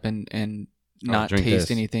fucked up and not drink taste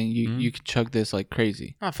this. anything, you can chug this like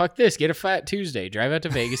crazy. Oh, fuck this. Get a Fat Tuesday. Drive out to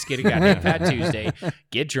Vegas, get a goddamn Fat Tuesday.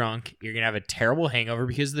 Get drunk. You're going to have a terrible hangover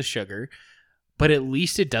because of the sugar, but at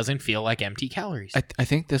least it doesn't feel like empty calories. I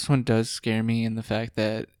think this one does scare me in the fact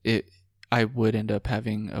that I would end up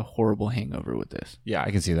having a horrible hangover with this. Yeah,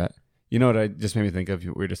 I can see that. You know what I just made me think of? We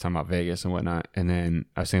were just talking about Vegas and whatnot, and then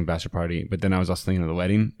I was saying bachelor party, but then I was also thinking of the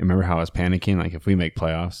wedding. Remember how I was panicking? Like, if we make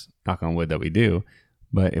playoffs, knock on wood that we do,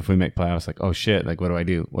 but if we make playoffs, like, oh shit, like, what do I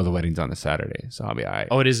do? Well, the wedding's on a Saturday, so I'll be all right.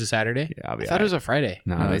 Oh, it is a Saturday? Yeah, I'll be I thought it was a Friday.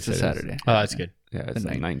 No, It's a Saturday. Oh, that's good. Yeah, it's The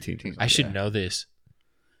the 19th. I should know this.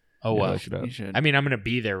 Oh, Yeah, well. look it up. You should. I mean, I'm going to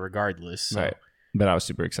be there regardless. So. Right. But I was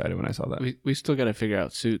super excited when I saw that. we still got to figure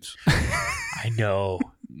out suits. I know.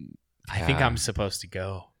 I think Yeah. I'm supposed to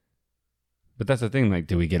go. But that's the thing. Like,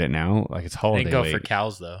 do we get it now? Like, it's I holiday didn't go weight. for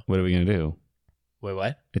cows, though. What are we gonna do? Wait,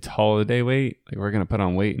 what? It's holiday weight. Like, we're gonna put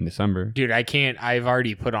on weight in December. Dude, I can't. I've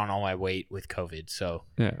already put on all my weight with COVID, so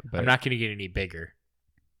Yeah, but I'm not going to get any bigger.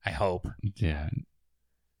 I hope. Yeah,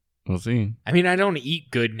 we'll see. I mean, I don't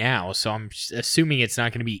eat good now, so I'm assuming it's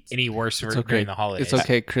not going to be any worse It's for okay. during the holidays. It's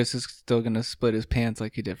okay. Chris is still gonna split his pants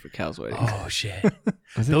like he did for Cal's wedding. Oh, shit.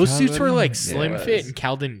 Was it Those Cal suits were wedding? like Yeah, slim it fit, was. and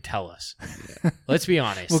Cal didn't tell us. Let's be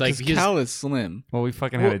honest. well, like, because Cal is slim. Well, we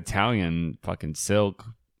fucking had Italian fucking silk.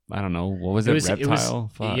 I don't know. What was it? it Reptile?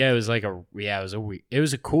 was, Fuck. yeah, it was like it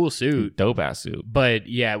was a cool suit, Dope ass suit. but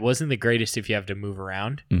yeah, it wasn't the greatest if you have to move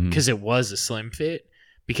around Mhm. because it was a slim fit.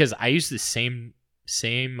 Because I used the same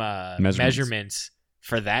measurements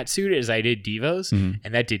for that suit as I did Devo's, Mhm.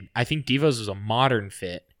 and I think Devo's was a modern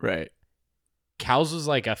fit. Right. Cal's was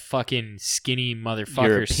like a fucking skinny motherfucker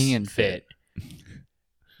European fit.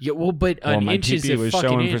 Yeah, well, but Well, an my inch is TP a was fucking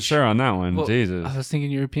showing inch. for sure on that one. Well, Jesus. I was thinking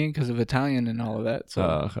European because of Italian and all of that. So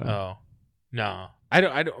Okay. Oh no, I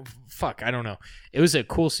don't. Fuck, I don't know. It was a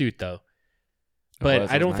cool suit though, but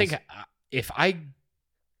I don't think if I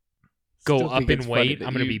go Still up think in it's funny weight, that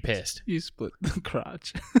I'm gonna you- be pissed. you split the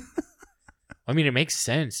crotch. I mean, it makes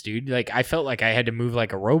sense, dude. Like I felt like I had to move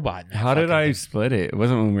like a robot. in that How did fucking I thing. split it? It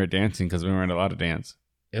wasn't when we were dancing because we weren't allowed to dance.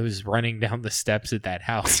 It was running down the steps at that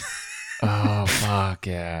house, Oh fuck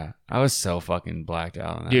yeah! I was so fucking blacked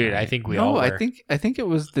out on that. dude. night. I think we all no, were. I think it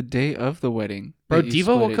was the day of the wedding. Bro, that you Devo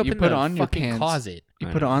split woke it. up You in put the on your fucking pants. closet. You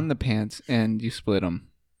I put know. on the pants and you split them.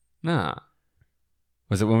 Nah.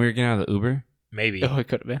 Was it when we were getting out of the Uber? Maybe Oh, it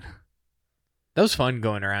could have been. that was fun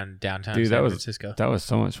going around downtown Dude, San that was- Francisco. That was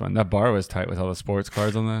so much fun. That bar was tight with all the sports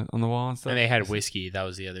cards on the wall and stuff. And they had whiskey. That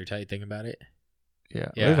was the other tight thing about it. Yeah.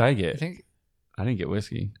 Yeah. What did I I get? think I didn't get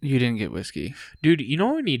whiskey. you didn't get whiskey. Dude, you know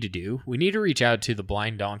what we need to do? We need to reach out to the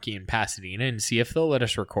Blind Donkey in Pasadena and see if they'll let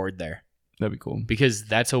us record there. That'd be cool. Because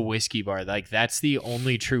that's a whiskey bar. Like, that's the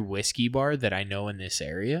only true whiskey bar that I know in this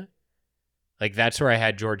area. Like, that's where I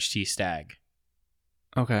had George T. Stagg.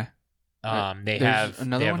 Okay. They There's have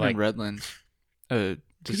another they have one like, in Redlands.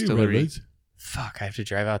 Distillery. fuck, I have to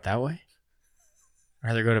drive out that way? I'd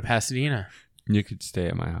rather go to Pasadena. You could stay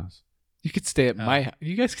at my house. You could stay at my house.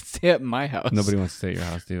 You guys could stay at my house. Nobody wants to stay at your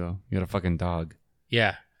house, Devo. You got a fucking dog.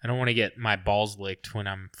 Yeah, I don't want to get my balls licked when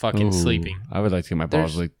I'm fucking Ooh, sleeping. I would like to get my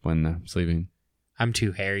balls There's- licked when I'm sleeping. I'm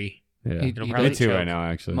too hairy. Yeah. He- It'll he probably Me too choke. right now,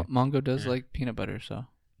 actually. Mongo does Yeah. like peanut butter, so.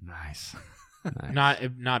 Nice. Nice.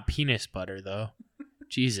 Not penis butter though.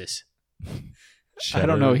 Jesus. I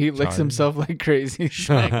don't know. Cheddar He licks chard. himself like crazy.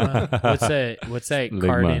 Schmegma. What's that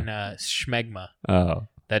card Ligma. in Schmegma? Oh,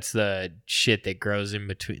 That's the shit that grows in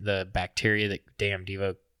between the bacteria that damn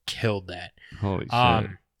Devo killed that. holy shit.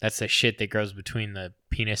 That's the shit that grows between the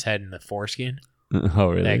penis head and the foreskin. Oh,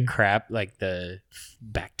 really? That crap, like the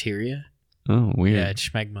bacteria. Oh, weird. Yeah, it's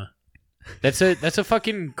Schmegma. That's a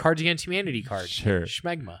fucking Cards Against Humanity card. Sure.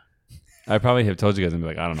 Schmegma. I probably have told you guys and be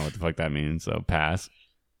like, I don't know what the fuck that means, so pass.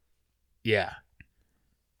 Yeah.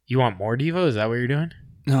 You want more Devo? Is that what you're doing?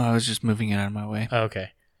 No, I was just moving it out of my way. Oh, okay.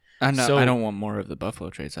 I So- don't want more of the Buffalo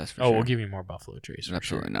Trace. That's for Oh, sure. we'll give you more Buffalo Trace. For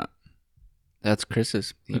Absolutely sure. not. That's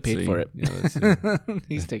Chris's. He Let's paid see. for it. Yeah, let's see.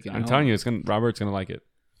 He's taking it I'm home. telling you, Robert's gonna like it.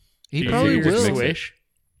 He Did you probably do your just will. mix it. Swish?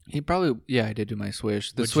 He probably, yeah, I did do my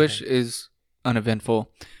swish. The What'd you swish think? is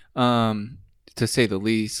uneventful, to say the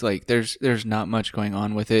least. Like there's not much going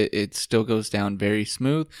on with it. It still goes down very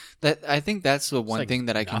smooth. That I think that's the one like thing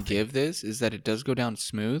that I can nothing. give this is that it does go down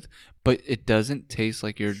smooth, but it doesn't taste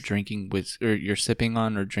like you're drinking or you're sipping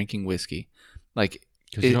on or drinking whiskey. Like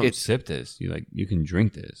Because you don't it's sip this. You can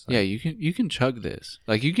drink this. Like, yeah, you can chug this.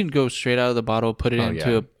 Like you can go straight out of the bottle, put it Oh,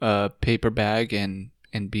 into a paper bag, and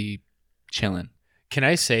be chilling. Can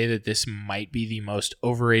I say that this might be the most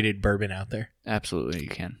overrated bourbon out there? Absolutely, you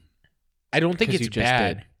can. I don't think 'Cause it's you just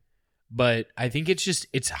bad, did. but I think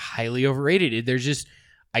it's highly overrated. There's just,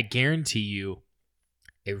 I guarantee you,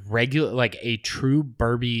 a true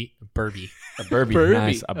Burby, a Burby. Burby.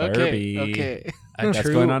 Nice. A Burby. Okay. a That's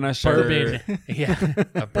true going on a shirt. bourbon, yeah,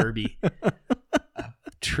 a Burby, a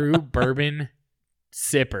true bourbon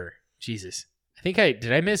sipper. Jesus, did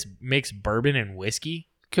I mix bourbon and whiskey?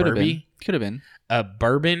 Could have been. Burby? Could have been. A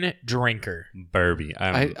bourbon drinker. Burby.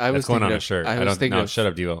 I That's was going thinking on a of- shirt. I I was don't thinking know. of- Shut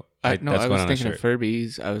up, Devo. I That's was going on a thinking shirt. of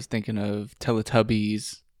Furbies. I was thinking of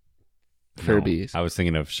Teletubbies. No, Furbies. I was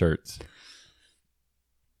thinking of shirts.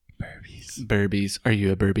 Burbies. Burbies. Are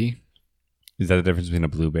you a Burby? Is that the difference between a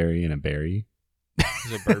blueberry and a berry?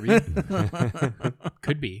 Is it Burby?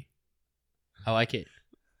 Could be. I like it.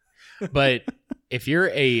 But if you're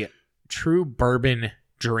a true bourbon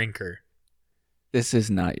drinker, This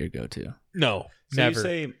is not your go-to. no, So never. you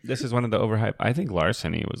say this is one of the overhyped. I think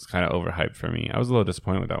Larceny was kind of overhyped for me. I was a little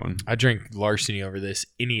disappointed with that one. I drink Larceny over this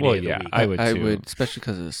any Well, day of yeah, the week. I would I too. would, especially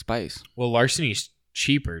because of the spice. Well, Larceny's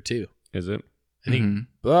cheaper too. Is it? I think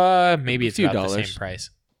Mhm. maybe A it's few about the dollars. same price.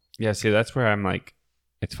 Yeah. See, that's where I'm like,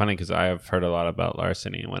 it's funny because I have heard a lot about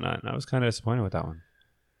Larceny and whatnot, and I was kind of disappointed with that one.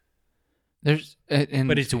 There's and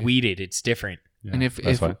But it's weeded. It's different. Yeah, and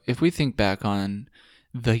that's why. if we think back on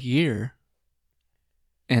the year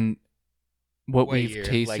and what What we've year?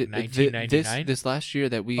 tasted, Like 1999? this last year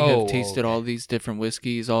that we Oh, have tasted okay. all these different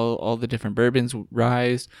whiskeys, all the different bourbons,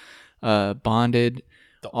 Rise, Bonded.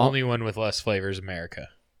 The All- only one with less flavor is America.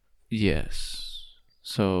 Yes.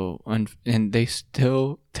 So and they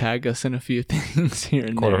still tag us in a few things here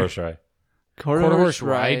and Quarter there. horse rye. Quarter Horse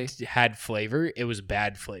Rye had flavor. It was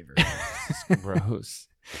bad flavor. Gross.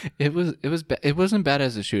 It wasn't bad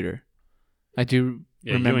as a shooter. I do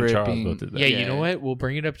Yeah, remember you and it Charles being. both did that. Yeah, you know what? We'll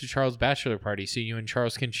bring it up to Charles' bachelor party so you and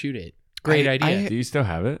Charles can shoot it. Great I- idea. Do you still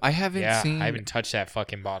have it? I haven't Yeah, seen. I haven't touched that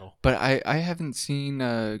fucking bottle. But I haven't seen.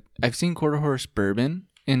 I've seen Quarter Horse Bourbon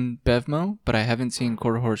in Bevmo, but I haven't seen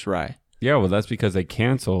Quarter Horse Rye. Yeah, well, that's because they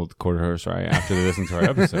canceled Quarter Horse Rye after they listened to our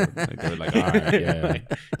episode. Like, they were like, all right, yeah,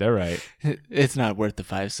 they're right. It's not worth the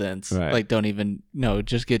 5 cents. Right. Like, don't even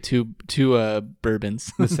just get two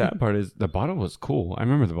bourbons. The sad part is the bottle was cool. I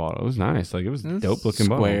remember the bottle. It was nice. Like, it was a dope looking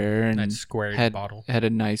bottle. Square and That squared had bottle. had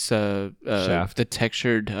a nice Shaft. the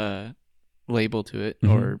textured label to it, Mhm.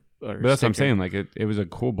 or But that's what I'm sticker. saying. Like, it was a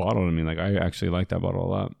cool bottle to me. Like, I actually like that bottle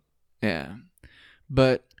a lot. Yeah.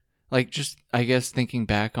 But like just I guess thinking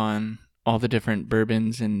back on all the different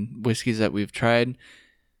bourbons and whiskeys that we've tried,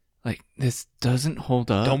 like this doesn't hold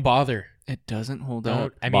up. Don't bother. It doesn't hold Don't.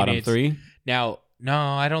 up. I mean, Bottom it's, three. Now, no,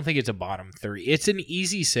 I don't think it's a bottom 3. It's an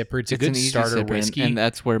easy sipper. It's a good an easy starter sipper, and- whiskey. and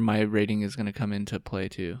that's where my rating is going to come into play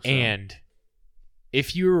too. So. And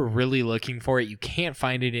if you're really looking for it, you can't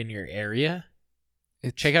find it in your area.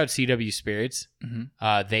 Check out CW Spirits.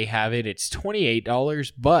 Mhm. They have it. It's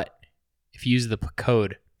 $28, but if you use the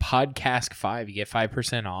code PODCAST5, you get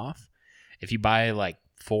 5% off. If you buy like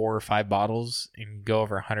 4 or 5 bottles and go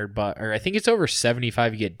over $100, or I think it's over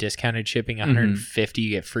 75, you get discounted shipping. 150, you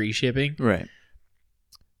get free shipping. Right.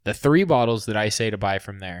 The 3 bottles that I say to buy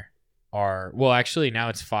from there are, well, actually now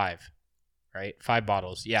it's 5, right? 5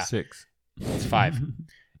 bottles. Yeah, 6. it's 5.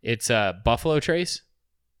 It's Buffalo Trace.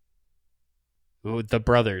 Ooh, the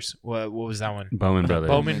Brothers. What was that one? Bowman Brothers.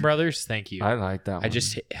 Bowman Brothers. Thank you. I like that one. I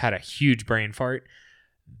just had a huge brain fart.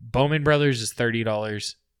 Bowman Brothers is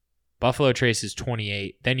 $30. Buffalo Trace is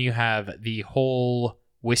 $28. Then you have the whole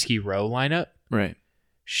Whiskey Row lineup. Right.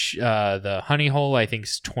 The Honey Hole, I think,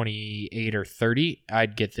 is $28 or $30.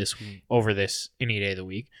 I'd get this over this any day of the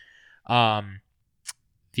week.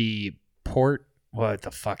 The Port, what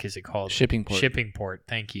the fuck is it called? Shipping Port. Shipping Port.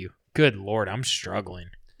 Thank you. Good Lord, I'm struggling.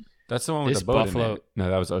 That's the one with This the boat Buffalo- in it. No,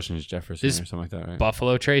 that was Ocean's Jefferson This or something like that, right?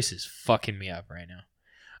 Buffalo Trace is fucking me up right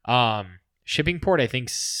now. Shipping Port, I think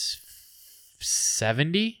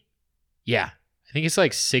 70. Yeah, I think it's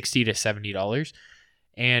like $60 to $70,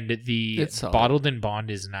 and the It's solid. bottled in bond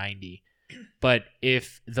is $90. But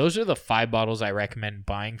if those are the 5 bottles I recommend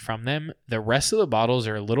buying from them, the rest of the bottles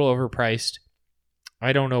are a little overpriced.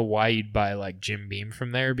 I don't know why you'd buy like Jim Beam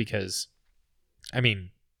from there because, I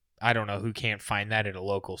mean, I don't know who can't find that at a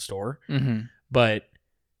local store. Mm-hmm. But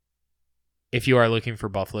if you are looking for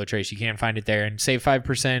Buffalo Trace, you can find it there and save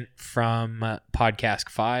 5% from Podcast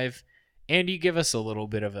 5. And you give us a little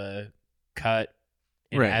bit of a cut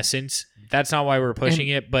in Right. essence. That's not why we're pushing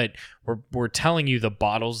it, but we're telling you the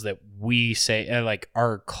bottles that we say like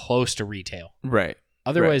are close to retail. Right.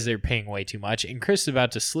 Otherwise, they're paying way too much. And Chris is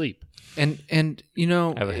about to sleep. And you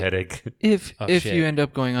know, I have a headache. if Oh, if shit. you end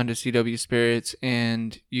up going on to CW Spirits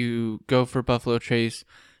and you go for Buffalo Trace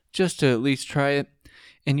just to at least try it,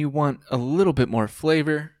 and you want a little bit more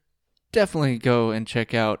flavor, definitely go and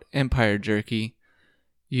check out Empire Jerky.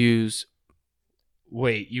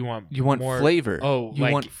 Wait, you want more flavor. Oh, you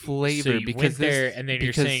like, want flavor so you because went there, this- and then you're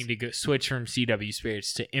because- saying to go switch from CW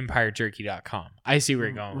Spirits to EmpireJerky.com. I see where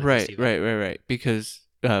you're going with this, right, Steven. right. Because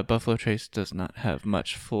Buffalo Trace does not have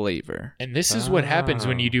much flavor. And this is what happens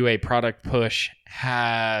when you do a product push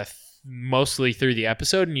mostly through the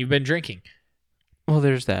episode and you've been drinking. Well,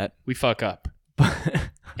 there's that. We fuck up. But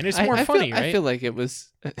And it's more funny, right? I feel like it was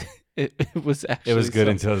it was actually It was good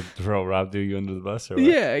some- until Rob threw you under the bus, or what?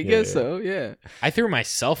 Yeah, I guess so. Yeah. I threw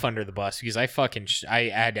myself under the bus because I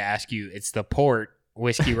had to ask you, it's the port,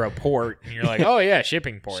 Whiskey Row Port. And you're like, oh, yeah,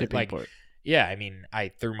 Shipping Port. Shipping like, Port. yeah, I mean, I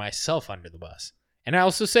threw myself under the bus. And I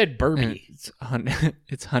also said And Burby.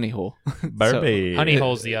 it's Honey Hole. Burby. Honey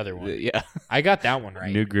Hole's the other one. Yeah. I got that one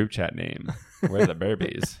right. New group chat name. We're the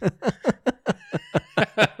Burbies.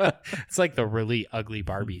 It's like the really ugly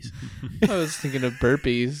Barbies. I was thinking of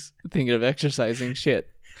burpees, thinking of exercising shit.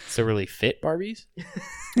 It's the really fit Barbies.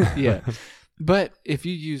 Yeah. But if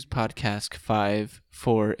you use Podcast 5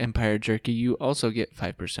 for Empire Jerky, you also get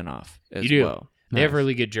 5% off as You do. well. They have Nice.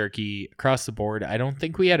 really good jerky across the board. I don't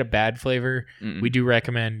think we had a bad flavor. Mm-mm. We do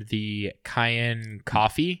recommend the Cayenne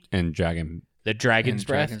Coffee, And Dragon. the Dragon's And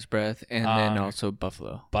Breath. Dragon's Breath, and then Um, also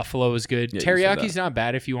Buffalo. Buffalo is good. Yeah, you said Teriyaki's not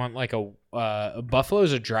bad if you want like a Buffalo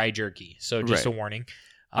is a dry jerky. So just Right. a warning.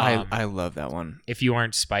 I love that one. If you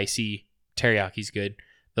aren't spicy, Teriyaki's good.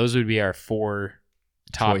 Those would be our 4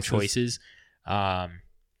 top choices.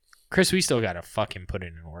 Chris, we still got to fucking put it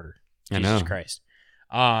in order. I Jesus know. Christ.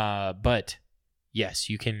 But yes,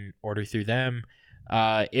 you can order through them.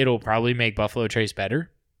 It'll probably make Buffalo Trace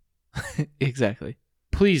better. Exactly.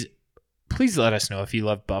 Please let us know if you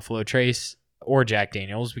love Buffalo Trace or Jack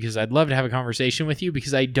Daniels, because I'd love to have a conversation with you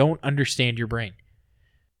because I don't understand your brain.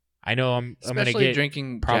 I know I'm going to Especially get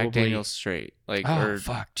drinking probably- Jack Daniels straight. Like, oh or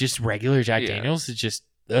fuck, just regular Jack Yeah. Daniels. It's just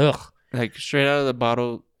ugh. like straight out of the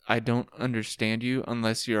bottle. I don't understand you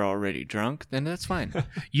unless you're already drunk. Then that's fine.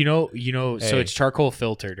 You know. So Hey. it's charcoal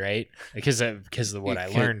filtered, right? Because of what I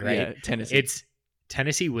learned, right? Yeah, Tennessee. It's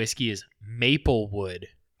Tennessee whiskey is Maplewood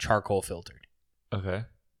charcoal filtered. Okay.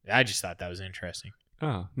 I just thought that was interesting.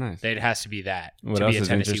 Oh, nice. It has to be that What to else be a is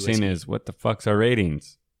Tennessee interesting whiskey. is what the fuck's our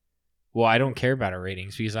ratings? Well, I don't care about our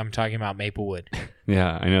ratings because I'm talking about Maplewood.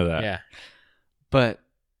 Yeah, I know that. Yeah. but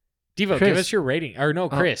Devo, Chris. give us your rating. Or no,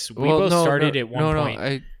 Chris. we well, both no, started no, at one no, point.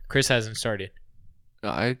 No, Chris hasn't started.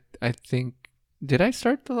 I think. Did I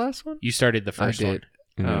start the last one? You started the first I one. did.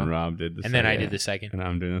 And then Oh. Rob did the And then I second. did the second. And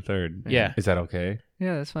I'm doing the third. Yeah. Is that okay?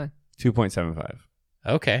 Yeah, that's fine. 2.75.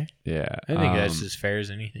 Okay. Yeah. I think that's as fair as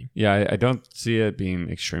anything. Yeah, I don't see it being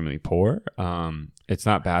extremely poor. It's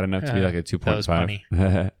not bad enough to be like a 2.5. That was funny.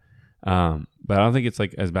 But I don't think it's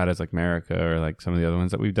like as bad as like America or like some of the other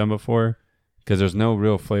ones that we've done before, because there's no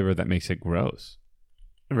real flavor that makes it gross.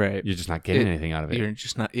 Right. You're just not getting anything out of it. You're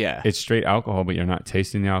just not. Yeah. It's straight alcohol, but you're not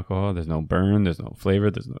tasting the alcohol. There's no burn. There's no flavor.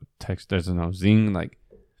 There's no text. There's no zing. Like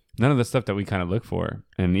none of the stuff that we kind of look for.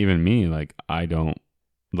 And even me, like I don't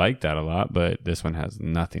like that a lot. But this one has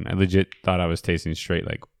nothing. I legit thought I was tasting straight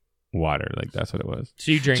like water. Like that's what it was.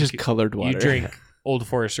 So you drink just colored water. You drink Old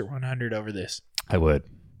Forester 100 over this. I would.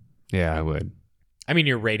 Yeah, I would. I mean,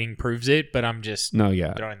 your rating proves it, but I'm just No,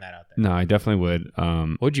 yeah. throwing that out there. No, I definitely would.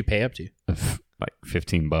 What'd you pay up to? Like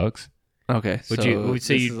 $15. Okay. Would so you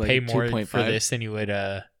say this you'd is like pay more 2.5? for this than you would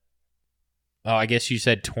Oh, I guess you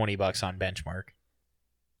said $20 on Benchmark.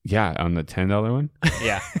 Yeah, on the $10 one.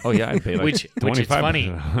 Yeah. Oh yeah, I'd pay like which is $25 funny.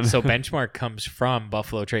 on it. So Benchmark comes from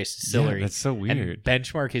Buffalo Trace Distillery. Yeah, that's so And weird.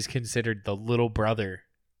 Benchmark is considered the little brother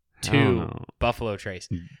I don't to know. Buffalo Trace.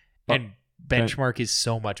 Oh, And Benchmark is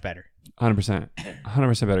so much better. 100%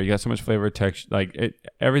 better. You got so much flavor, texture, like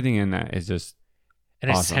everything in that is just And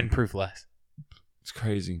it's awesome. 10 proof less. It's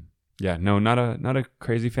crazy. Yeah, no, not a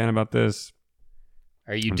crazy fan about this.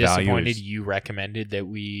 Are you Value disappointed is- you recommended that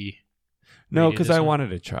we... No, redo because this I one? wanted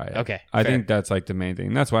to try it. Okay, I fair. think that's like the main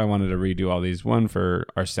thing. That's why I wanted to redo all these. One, for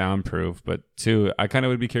our soundproof, but two, I kind of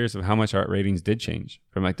would be curious of how much our ratings did change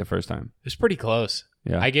from like the first time. It was pretty close.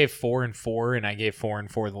 Yeah. I gave 4 and 4, and I gave 4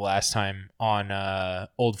 and 4 the last time on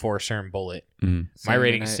Old Forester and Bullet. Mhm. My Same,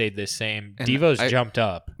 rating and I- stayed the same. and Devo's I- jumped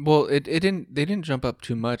up. Well, it didn't. They didn't jump up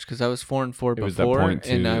too much because I was 4 and 4 It was the before, 0.2,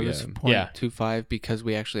 and I was yeah. 0.25 because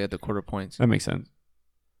we actually had the quarter points. That makes sense.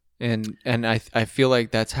 And I feel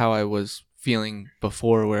like that's how I was feeling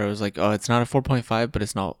before, where I was like, oh, it's not a 4.5, but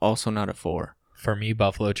it's not also not a 4. For me,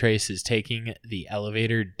 Buffalo Trace is taking the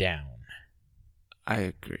elevator down. I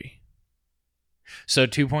agree. So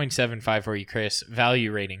 2.75 for you, Chris.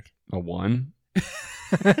 Value rating. A 1.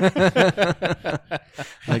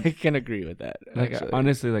 I can agree with that. Like actually.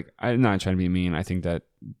 honestly, like I'm not trying to be mean. I think that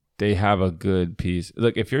they have a good piece.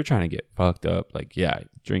 Look, if you're trying to get fucked up, like yeah,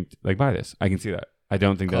 drink, like buy this. I can see that. I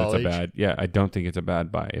don't think that's a College. bad. Yeah, I don't think it's a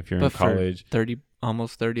bad buy if you're but in college. for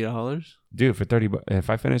almost $30. Dude, for $30, if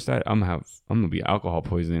I finish that, I'm gonna be alcohol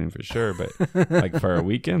poisoning for sure. But like for a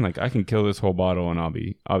weekend, like I can kill this whole bottle and I'll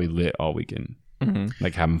be lit all weekend, Mm-hmm.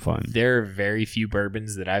 like having fun. There are very few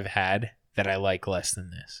bourbons that I've had that I like less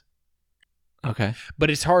than this. Okay, But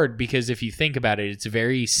it's hard because if you think about it, it's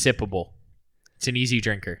very sippable. It's an easy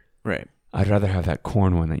drinker. right. I'd rather have that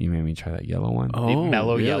corn one that you made me try, that yellow one. Oh,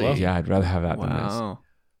 mellow really? yellow? Yeah, I'd rather have that than this. Wow.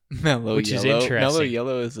 Mellow Which is yellow. interesting. Mellow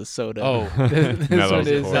yellow is a soda. Oh, This Mellow one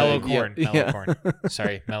is corn. mellow yeah, corn. Mellow yeah. corn.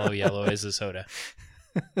 Sorry, mellow yellow is a soda.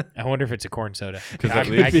 I wonder if it's a corn soda. 'Cause I, at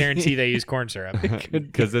least- I guarantee they use corn syrup.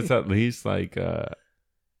 Because it's at least like I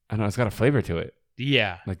don't know, it's got a flavor to it.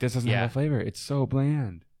 Yeah. Like this doesn't Yeah. have a flavor. It's so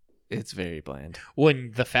bland. It's very bland.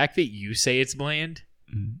 When the fact that you say it's bland,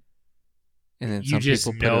 And then you some just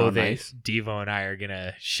people put it know on that ice. Devo and I are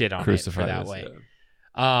gonna shit on Crucify it for that this, way. yeah.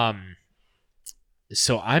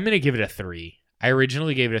 So I'm gonna give it a 3. I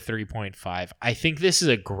originally gave it a 3.5. I think this is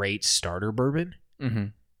a great starter bourbon Mm-hmm.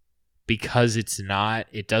 because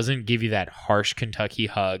it doesn't give you that harsh Kentucky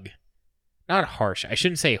hug. Not harsh. I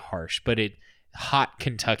shouldn't say harsh, but hot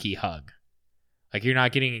Kentucky hug. Like you're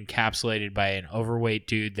not getting encapsulated by an overweight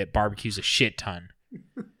dude that barbecues a shit ton.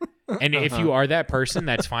 And if you are that person,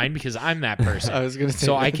 that's fine because I'm that person. I was gonna say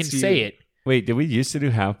So I can that's say you. it. Wait, did we used to do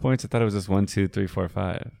half points? I thought it was just 1, 2, 3, 4,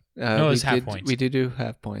 5. No, we it's half did, points. We did do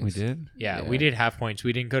half points. We did? Yeah, Yeah. we did half points.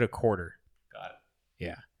 We didn't go to quarter. Got it.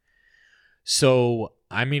 Yeah. So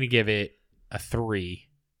I'm going to give it a 3,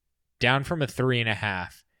 down from a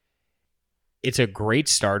 3.5. It's a great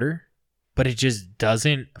starter, but it just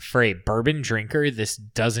doesn't, for a bourbon drinker, this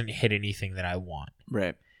doesn't hit anything that I want.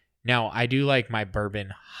 Right. Now, I do like my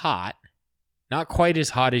bourbon hot. Not quite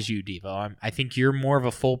as hot as you, Devo. I think you're more of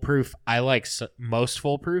a full proof. I like most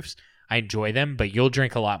full proofs. I enjoy them, but you'll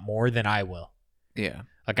drink a lot more than I will. Yeah.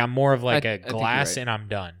 Like I'm more of like I a think you're glass right. and I'm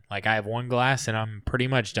done. Like I have one glass and I'm pretty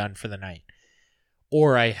much done for the night.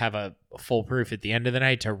 Or I have a full proof at the end of the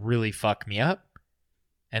night to really fuck me up.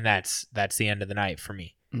 And that's the end of the night for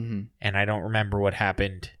me. Mm-hmm. And I don't remember what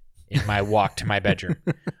happened in my walk to my bedroom.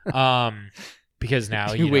 Because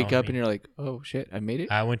now you know, wake I up mean, and you're like, oh shit, I made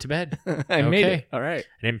it. I went to bed. I made okay. it. All right.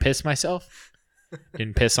 I didn't piss myself.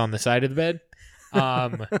 Didn't piss on the side of the bed.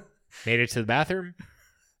 Made it to the bathroom.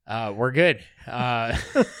 We're good.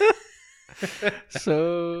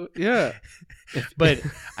 So yeah. But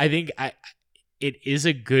I think it is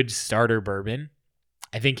a good starter bourbon.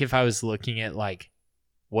 I think if I was looking at like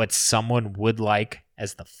what someone would like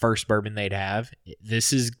as the first bourbon they'd have,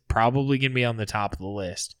 this is probably going to be on the top of the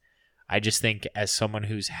list. I just think as someone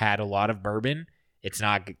who's had a lot of bourbon,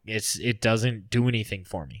 it doesn't do anything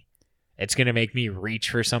for me. It's going to make me reach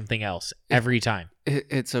for something else every time.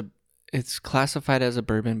 It's classified as a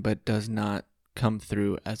bourbon, but does not come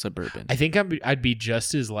through as a bourbon. I think I'd be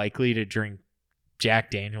just as likely to drink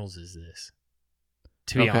Jack Daniels as this.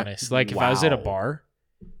 To be Okay. honest, like if I was at a Wow. bar,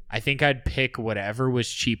 I think I'd pick whatever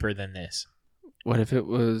was cheaper than this. What if it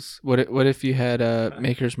was? What if you had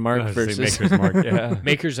Maker's Mark I was gonna say versus Maker's Mark, yeah.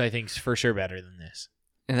 Makers, I think, is for sure better than this.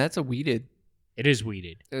 and that's a weeded, It is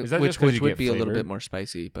weeded. Is that which just 'cause you would get be a little flavor? bit more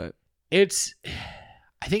spicy, but I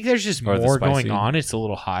think there's just Or the more going spicy. on. It's a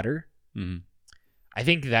little hotter. Mhm. I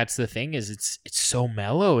think that's the thing is it's so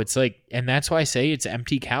mellow. It's like, and that's why I say it's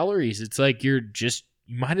empty calories. It's like you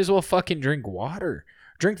might as well fucking drink water.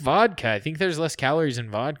 Drink vodka. I think there's less calories in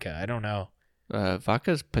vodka. I don't know.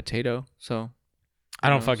 Vodka's potato, so I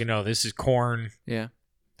don't fucking know. This is corn, yeah.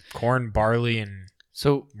 barley, and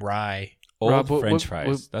So rye. Old Rob, French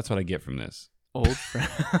fries. That's what I get from this. old.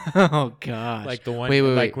 Oh gosh. Like the one, Wait,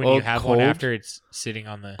 like when you old have cold? one after it's sitting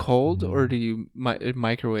on the. Cold, or do you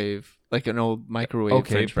microwave like an old microwave?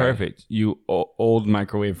 Okay, French fry? perfect. You old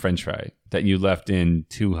microwave French fry that you left in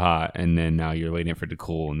too hot, and then now you're waiting for it to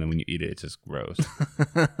cool, and then when you eat it, it's just gross.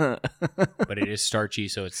 But it is starchy,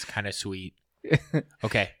 so it's kind of sweet.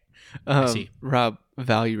 Okay. I see. Rob,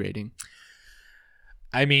 value rating.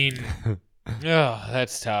 I mean, oh,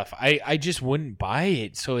 that's tough. I just wouldn't buy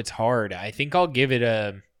it, so it's hard. I think I'll give it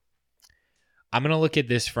a. I'm gonna look at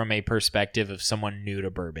this from a perspective of someone new to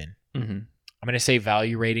bourbon. Mm-hmm. I'm gonna say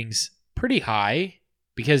value ratings pretty high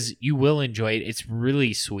because you will enjoy it. It's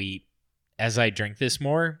really sweet. As I drink this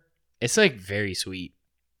more, it's like very sweet,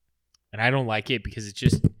 and I don't like it because it's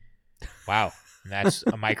just wow. And that's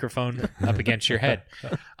a microphone up against your head.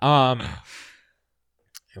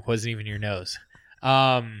 It wasn't even your nose.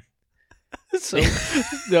 So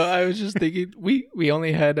no, I was just thinking we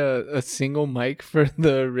only had a single mic for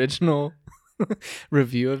the original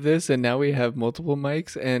review of this, and now we have multiple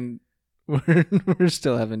mics, and we're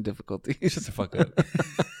still having difficulties. Shut the fuck up.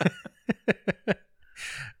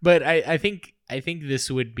 But I think this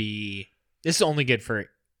is only good for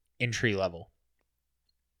entry level.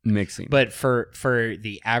 Mixing. But for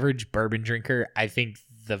the average bourbon drinker, I think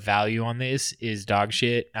the value on this is dog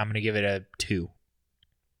shit. I'm gonna give it a 2.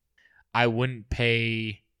 I wouldn't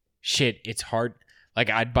pay shit. It's hard. Like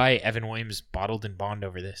I'd buy Evan Williams bottled in bond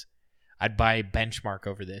over this. I'd buy Benchmark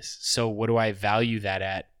over this. So what do I value that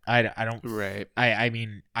at? I don't. Right. I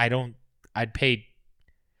mean I don't. I'd pay.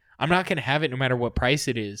 I'm not gonna have it no matter what price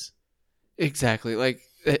it is. Exactly. Like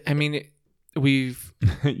I mean, we've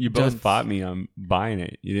You both done- fought me on buying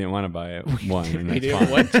it. You didn't want to buy it. One. And we that's didn't fine.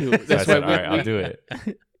 want to. So I That's said, why all right, I'll do it.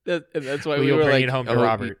 That's why Well, we you'll were bring like, it home to "Oh,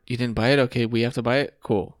 Robert." You didn't buy it? Okay, we have to buy it.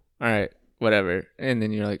 Cool. All right, whatever. And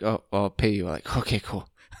then you're like, "Oh, I'll pay you." I'm like, okay, cool.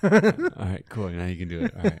 All right, cool. Now you can do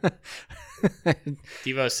it. All right.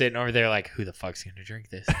 Devo's sitting over there like, who the fuck's gonna drink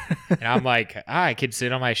this? And I'm like, I could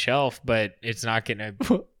sit on my shelf, but it's not gonna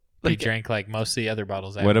be Like, drank like most of the other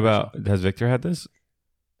bottles. I What have. about, has Victor had this?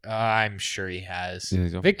 I'm sure he has. You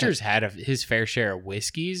think so? Victor's had his fair share of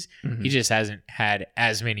whiskeys. mhm. He just hasn't had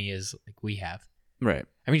as many as like we have. Right.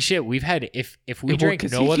 I mean, shit. We've had if we Well, drank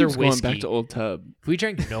 'cause no he other keeps going whiskey. back to Old Tub. If we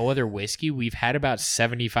drank no other whiskey, we've had about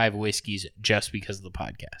 75 whiskeys just because of the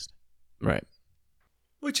podcast. Right.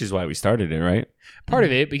 Which is why we started it, right? Part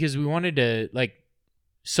of it because we wanted to like.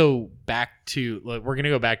 So back to like we're gonna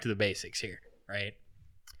go back to the basics here, right?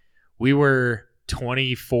 We were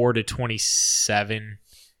 24 to 27.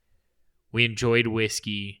 We enjoyed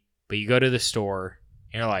whiskey, but you go to the store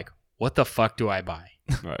and you're like, what the fuck do I buy?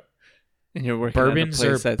 Right. And you're working Bourbons on a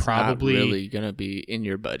place are that's probably- not really gonna be in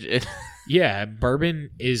your budget. Yeah,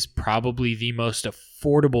 bourbon is probably the most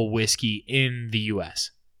affordable whiskey in the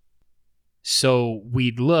US. So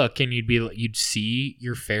we'd look and you'd see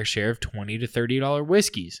your fair share of $20 to $30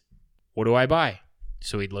 whiskeys. What do I buy?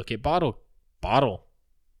 So we'd look at bottle.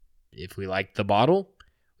 If we liked the bottle,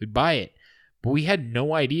 we'd buy it. But we had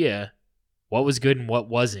no idea what was good and what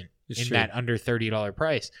wasn't It's in true. that under $30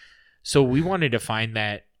 price. So we wanted to find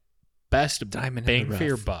that best Diamond in bang the for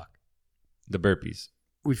your rough. buck. The burpees.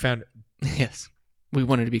 We found Yes. We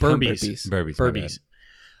wanted to become Burpees. burpees. Burpees.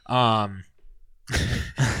 my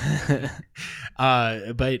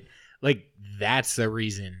Burpees. But like that's the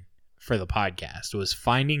reason for the podcast was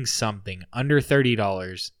finding something under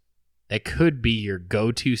 $30 that could be your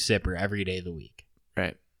go-to sipper every day of the week.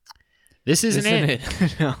 Right. This isn't it.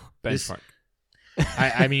 No. bad. This- Benchmark.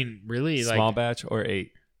 I mean, really, like Small batch or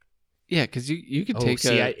 8? Yeah, because you could oh, take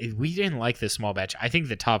see, we didn't like the small batch. I think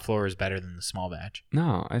the top floor is better than the small batch.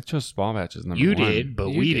 No, I chose small batches number You 1. did, but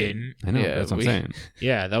You we did. didn't. I know. Yeah, that's what I'm saying.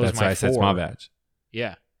 Yeah, that was That's my why I said 4. small batch.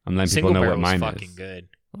 Yeah, I'm letting single people know barrel what was mine fucking is. good.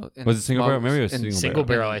 Well, and Was it single barrel? Maybe it was and single Single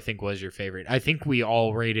barrel, I think, was your favorite. I think we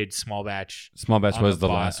all rated small batch. Small batch On was the the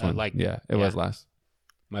bo- last one. like- yeah, it yeah. was last.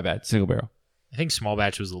 My bad. Single barrel. I think small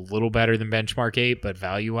batch was a little better than Benchmark 8, but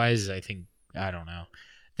value-wise, I think, I don't know.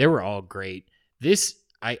 They were all great. This,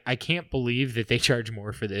 I can't believe that they charge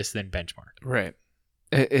more for this than Benchmark. Right.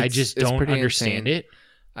 I just don't understand it.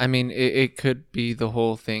 I mean, it could be the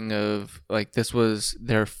whole thing of like this was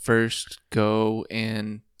their first go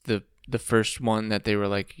and the first one that they were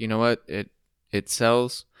like, you know what, it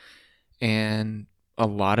sells, and a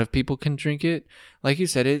lot of people can drink it. Like you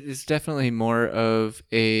said, it is definitely more of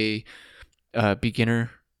a beginner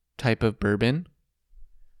type of bourbon.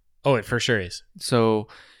 Oh, it for sure is. So,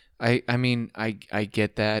 I mean, I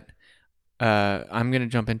get that. I'm gonna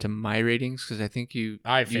jump into my ratings because I think I you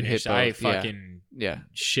finished. hit I both. fucking Yeah.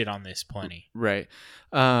 shit on this plenty. Right.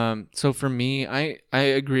 So for me, I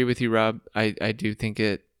agree with you, Rob. I do think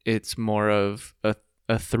it's more of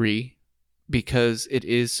a 3 because it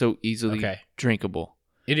is so easily Okay. drinkable.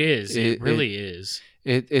 It is. It really is.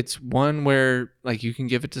 It's one where like you can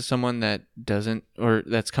give it to someone that doesn't or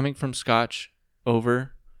that's coming from Scotch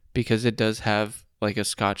over because it does have like a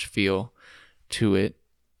Scotch feel to it.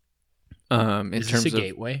 In Is terms this a of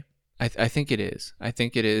gateway? I think it is. I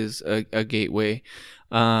think it is a gateway.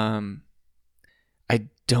 I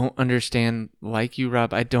don't understand, like you,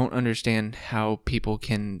 Rob, I don't understand how people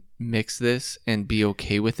can mix this and be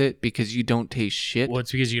okay with it because you don't taste shit. Well,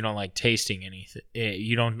 it's because you don't like tasting anything.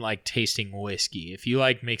 You don't like tasting whiskey. If you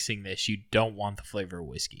like mixing this, you don't want the flavor of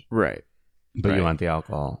whiskey. Right. But Right. you want the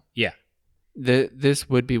alcohol. Yeah. This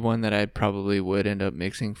would be one that I probably would end up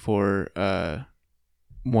mixing for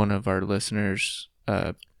one of our listeners,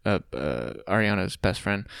 Ariana's best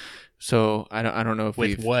friend. So I don't know if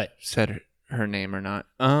With we've what? said her name or not.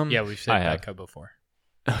 Yeah, we've said I have. Becca before.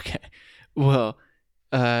 Okay. Well,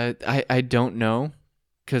 I don't know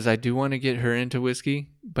because I do want to get her into whiskey,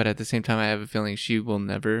 but at the same time, I have a feeling she will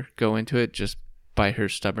never go into it just by her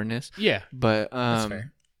stubbornness. Yeah, But that's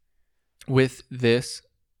fair. with this,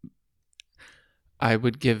 I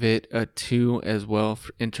would give it a 2 as well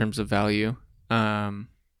in terms of value.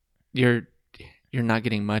 You're not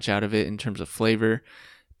getting much out of it in terms of flavor.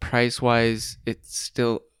 Price wise, it's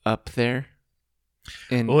still up there.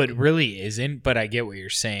 And Well, it really isn't, but I get what you're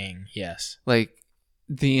saying. Yes. like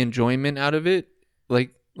the enjoyment out of it,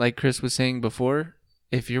 like Chris was saying before,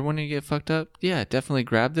 if you're wanting to get fucked up, yeah, definitely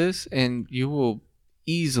grab this and you will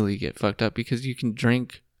easily get fucked up because you can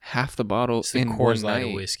drink half the bottle It's the in Coors one Light night.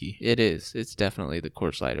 of whiskey. It is. It's definitely the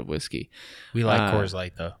Coors Light of whiskey. We like Uh, Coors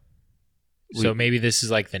Light though. So maybe this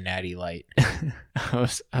is like the Natty Light. I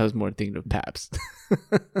was more thinking of Pabst.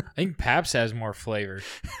 I think Pabst has more flavor.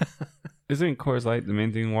 Isn't Coors Light the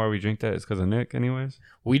main thing why we drink that? Is because of Nick, anyways?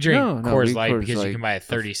 We drink No, Coors we Light Coors because Light. you can buy a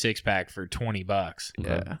 36 pack for $20,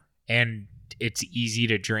 Yeah. and it's easy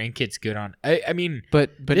to drink. It's good on. I mean,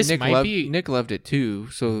 But This Nick might loved be- Nick loved it too.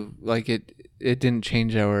 So like it didn't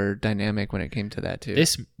change our dynamic when it came to that too.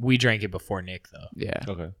 we drank it before Nick though. Yeah.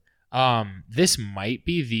 Okay. This might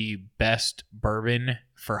be the best bourbon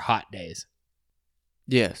for hot days.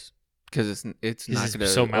 Yes. Because it's not This gonna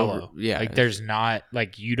is so mellow. yeah. Like there's not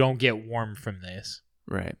like you don't get warm from this.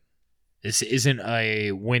 right. This isn't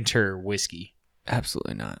a winter whiskey.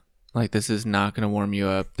 Absolutely not. Like this is not gonna warm you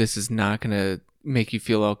up. This is not gonna make you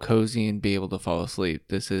feel all cozy and be able to fall asleep.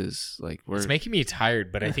 This is like It's making me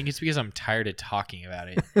tired, but I think it's because I'm tired of talking about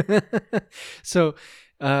it. So,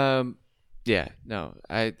 yeah, no,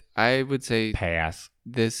 I would say Pass.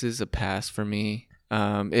 this is a pass for me.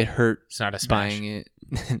 It hurt It's not a smash. buying it.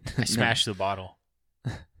 I smash the bottle,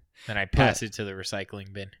 then I pass it to the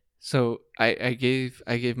recycling bin. So I gave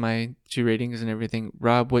my 2 ratings and everything.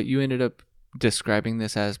 Rob, what you ended up describing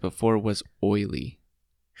this as before was oily.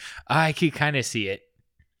 I could kind of see it.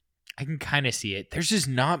 I can kind of see it. There's just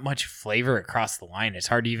not much flavor across the line. It's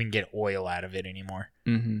hard to even get oil out of it anymore.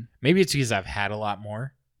 Mm-hmm. Maybe it's because I've had a lot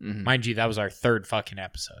more. Mm-hmm. Mind you, that was our 3rd fucking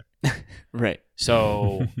episode. Right.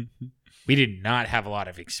 So we did not have a lot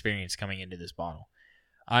of experience coming into this bottle.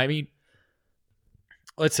 I mean,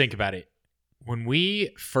 let's think about it. When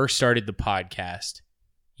we first started the podcast,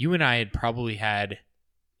 you and I had probably had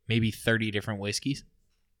maybe 30 different whiskeys.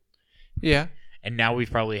 Yeah. And now we've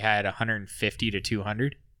probably had 150 to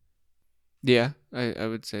 200. Yeah. I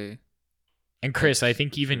would say. And Chris, I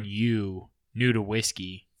think even you, new to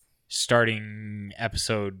whiskey, starting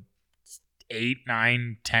episode 8,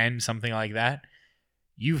 9, 10, something like that,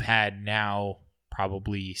 you've had now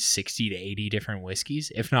probably 60 to 80 different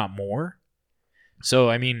whiskeys, if not more. So,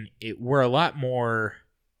 I mean, we're a lot more,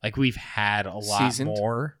 like we've had a lot Seasoned.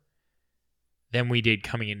 more than we did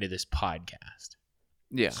coming into this podcast.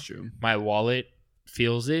 Yeah. That's true. My wallet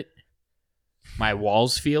feels it. My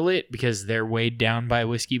walls feel it because they're weighed down by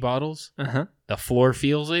whiskey bottles. Uh-huh. The floor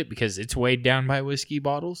feels it because it's weighed down by whiskey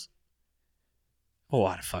bottles. A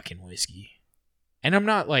lot of fucking whiskey. And I'm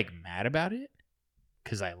not like mad about it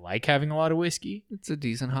because I like having a lot of whiskey. It's a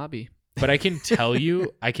decent hobby. But I can tell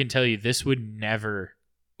you, this would never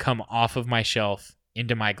come off of my shelf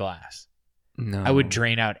into my glass. No. I would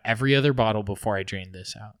drain out every other bottle before I drained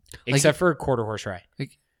this out. Except for a Quarter Horse Rye.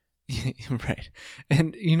 Right.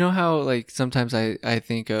 And you know how like sometimes I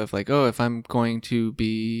think of like, oh, if I'm going to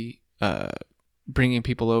be bringing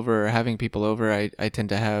people over or having people over, I tend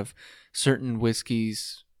to have certain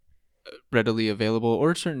whiskeys readily available,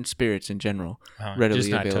 or certain spirits in general readily just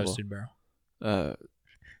not available. Toasted Barrel.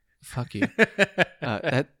 Fuck you.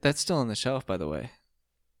 That's still on the shelf, by the way.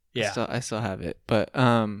 Yeah. I still have it. But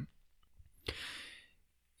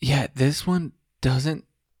yeah, this one doesn't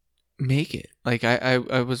make it. Like I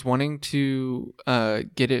was wanting to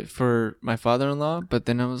get it for my father-in-law, but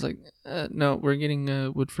then I was like, no, we're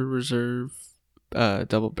getting Woodford Reserve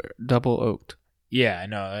double oaked. Yeah,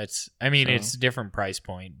 no, it's So- a different price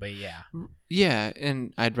point, but yeah. Yeah,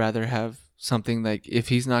 and I'd rather have something like, if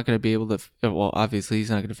he's not going to be able to, well, obviously he's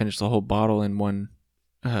not going to finish the whole bottle in one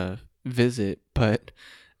visit, but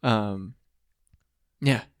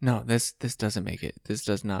yeah, no, this doesn't make it. This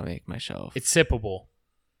does not make my shelf. It's sippable.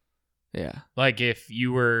 Yeah. Like if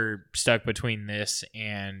you were stuck between this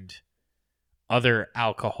and other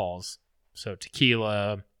alcohols, so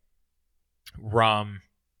tequila, rum,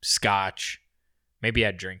 scotch, maybe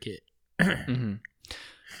I'd drink it. Mm-hmm.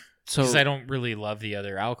 So Because I don't really love the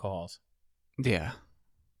other alcohols. yeah.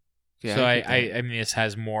 Yeah. So get that. I mean, this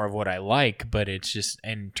has more of what I like, but it's just,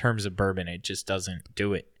 in terms of bourbon, it just doesn't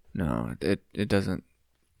do it. No, it doesn't.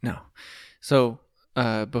 No. So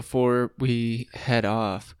before we head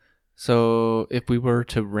off, so if we were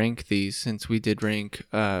to rank these, since we did rank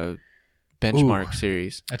benchmark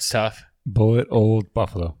series, That's tough. Bullet Old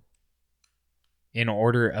Buffalo. In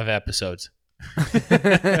order of episodes.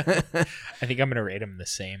 I think I'm going to rate them the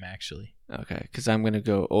same, actually. okay, because I'm gonna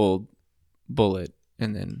go Old Bullet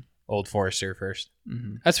and then Old Forester first.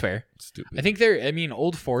 mhm. That's fair. Stupid. I think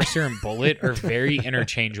Old Forester and Bullet are very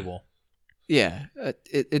interchangeable. Yeah,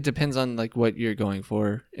 it depends on like what you're going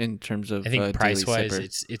for in terms of I think price daily wise,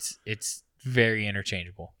 sipper. it's very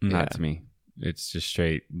interchangeable. Not Yeah. to me. It's just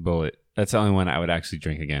straight Bullet. That's the only one I would actually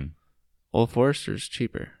drink again. Old Forester's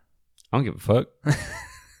cheaper. I don't give a fuck.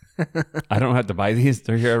 I don't have to buy these.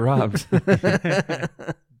 They're here at Rob's.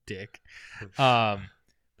 Dick. But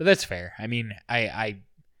that's fair. I mean,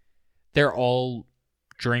 they're all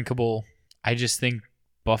drinkable. I just think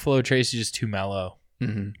Buffalo Trace is just too mellow.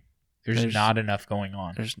 Mm-hmm. There's not enough going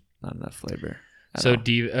on. There's not enough flavor. at So,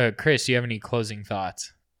 all. Chris, do you have any closing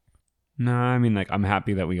thoughts? No, I mean, like, I'm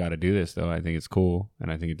happy that we got to do this, though. I think it's cool,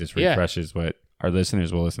 and I think it just Yeah. refreshes what our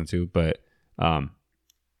listeners will listen to. But,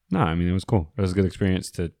 no, I mean, it was cool. It was a good experience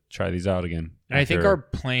to try these out again. And I think after- our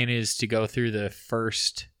plan is to go through the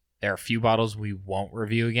first. There are a few bottles we won't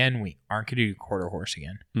review again. We aren't going to do Quarter Horse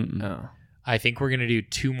again. Mm-mm. No. I think we're going to do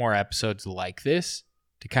 2 more episodes like this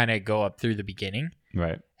to kind of go up through the beginning.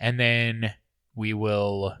 Right. And then we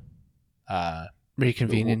will,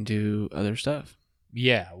 Reconvene and do other stuff.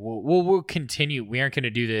 we'll continue. We aren't going to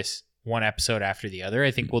do this one episode after the other.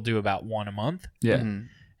 I think we'll do about one a month. Yeah. Mhm.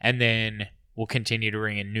 And then we'll continue to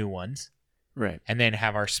bring in new ones. Right. And then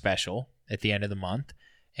have our special at the end of the month.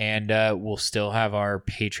 And we'll still have our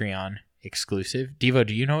Patreon exclusive. Devo,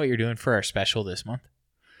 do you know what you're doing for our special this month?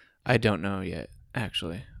 I don't know yet,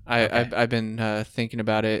 actually. Okay. I've been thinking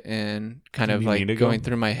about it and kind Do of you like need to go? going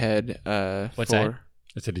through my head. What's for, that?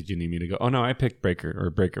 I said, did you need me to go? Oh, no, I picked Breaker, or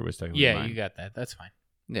Breaker was technically Yeah, mine. you got that. That's fine.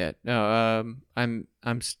 Yeah. No.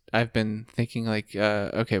 I've been thinking like,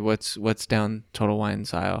 okay, what's down Total Wine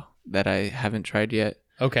Style that I haven't tried yet,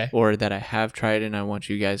 Okay. or that I have tried and I want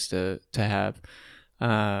you guys to have.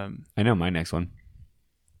 I know my next one.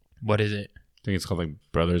 What is it? I think it's called like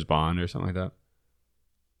Brothers Bond or something like that.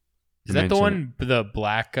 Is that the one, the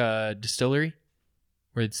black distillery?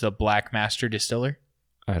 Where it's the Black Master Distiller?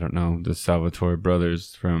 I don't know. The Salvatore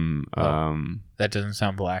Brothers from That doesn't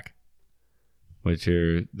sound black. which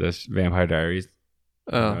are the Vampire Diaries.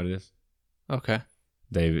 You know what Oh. it is? Okay.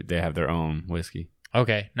 They have their own whiskey.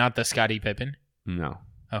 Okay, not the Scottie Pippen. No,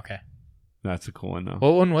 Okay. that's a cool one though.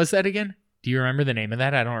 What one was that again? Do you remember the name of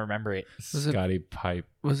that? I don't remember it. Was it- Scotty Pipe.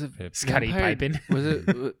 Was it Pip. Scottie Vampire-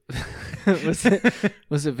 Pippen.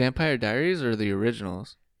 Was it Vampire Diaries or the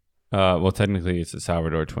originals? Well, technically it's the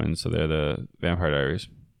Salvador twins, so they're the Vampire Diaries.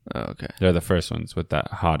 Oh, okay. They're the first ones with that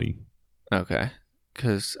hottie. Okay.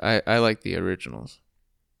 Because I like the originals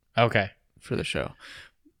Okay. for the show.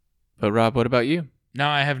 But Rob, what about you? No,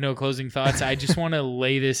 I have no closing thoughts. I just want to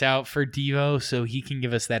lay this out for Devo so he can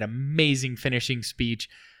give us that amazing finishing speech.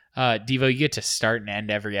 Devo, you get to start and end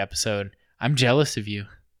every episode. I'm jealous of you.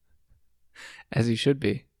 As you should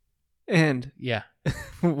be. And Yeah.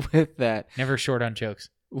 with that, Never short on jokes.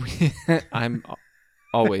 I'm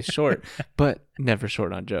always short, but never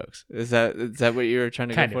short on jokes. Is that what you were trying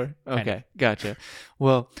to Kind go of, for? kind Okay, gotcha.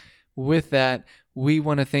 Well, with that, we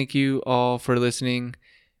want to thank you all for listening.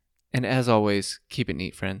 And as always, keep it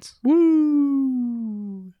neat, friends.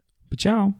 Woo! But ciao.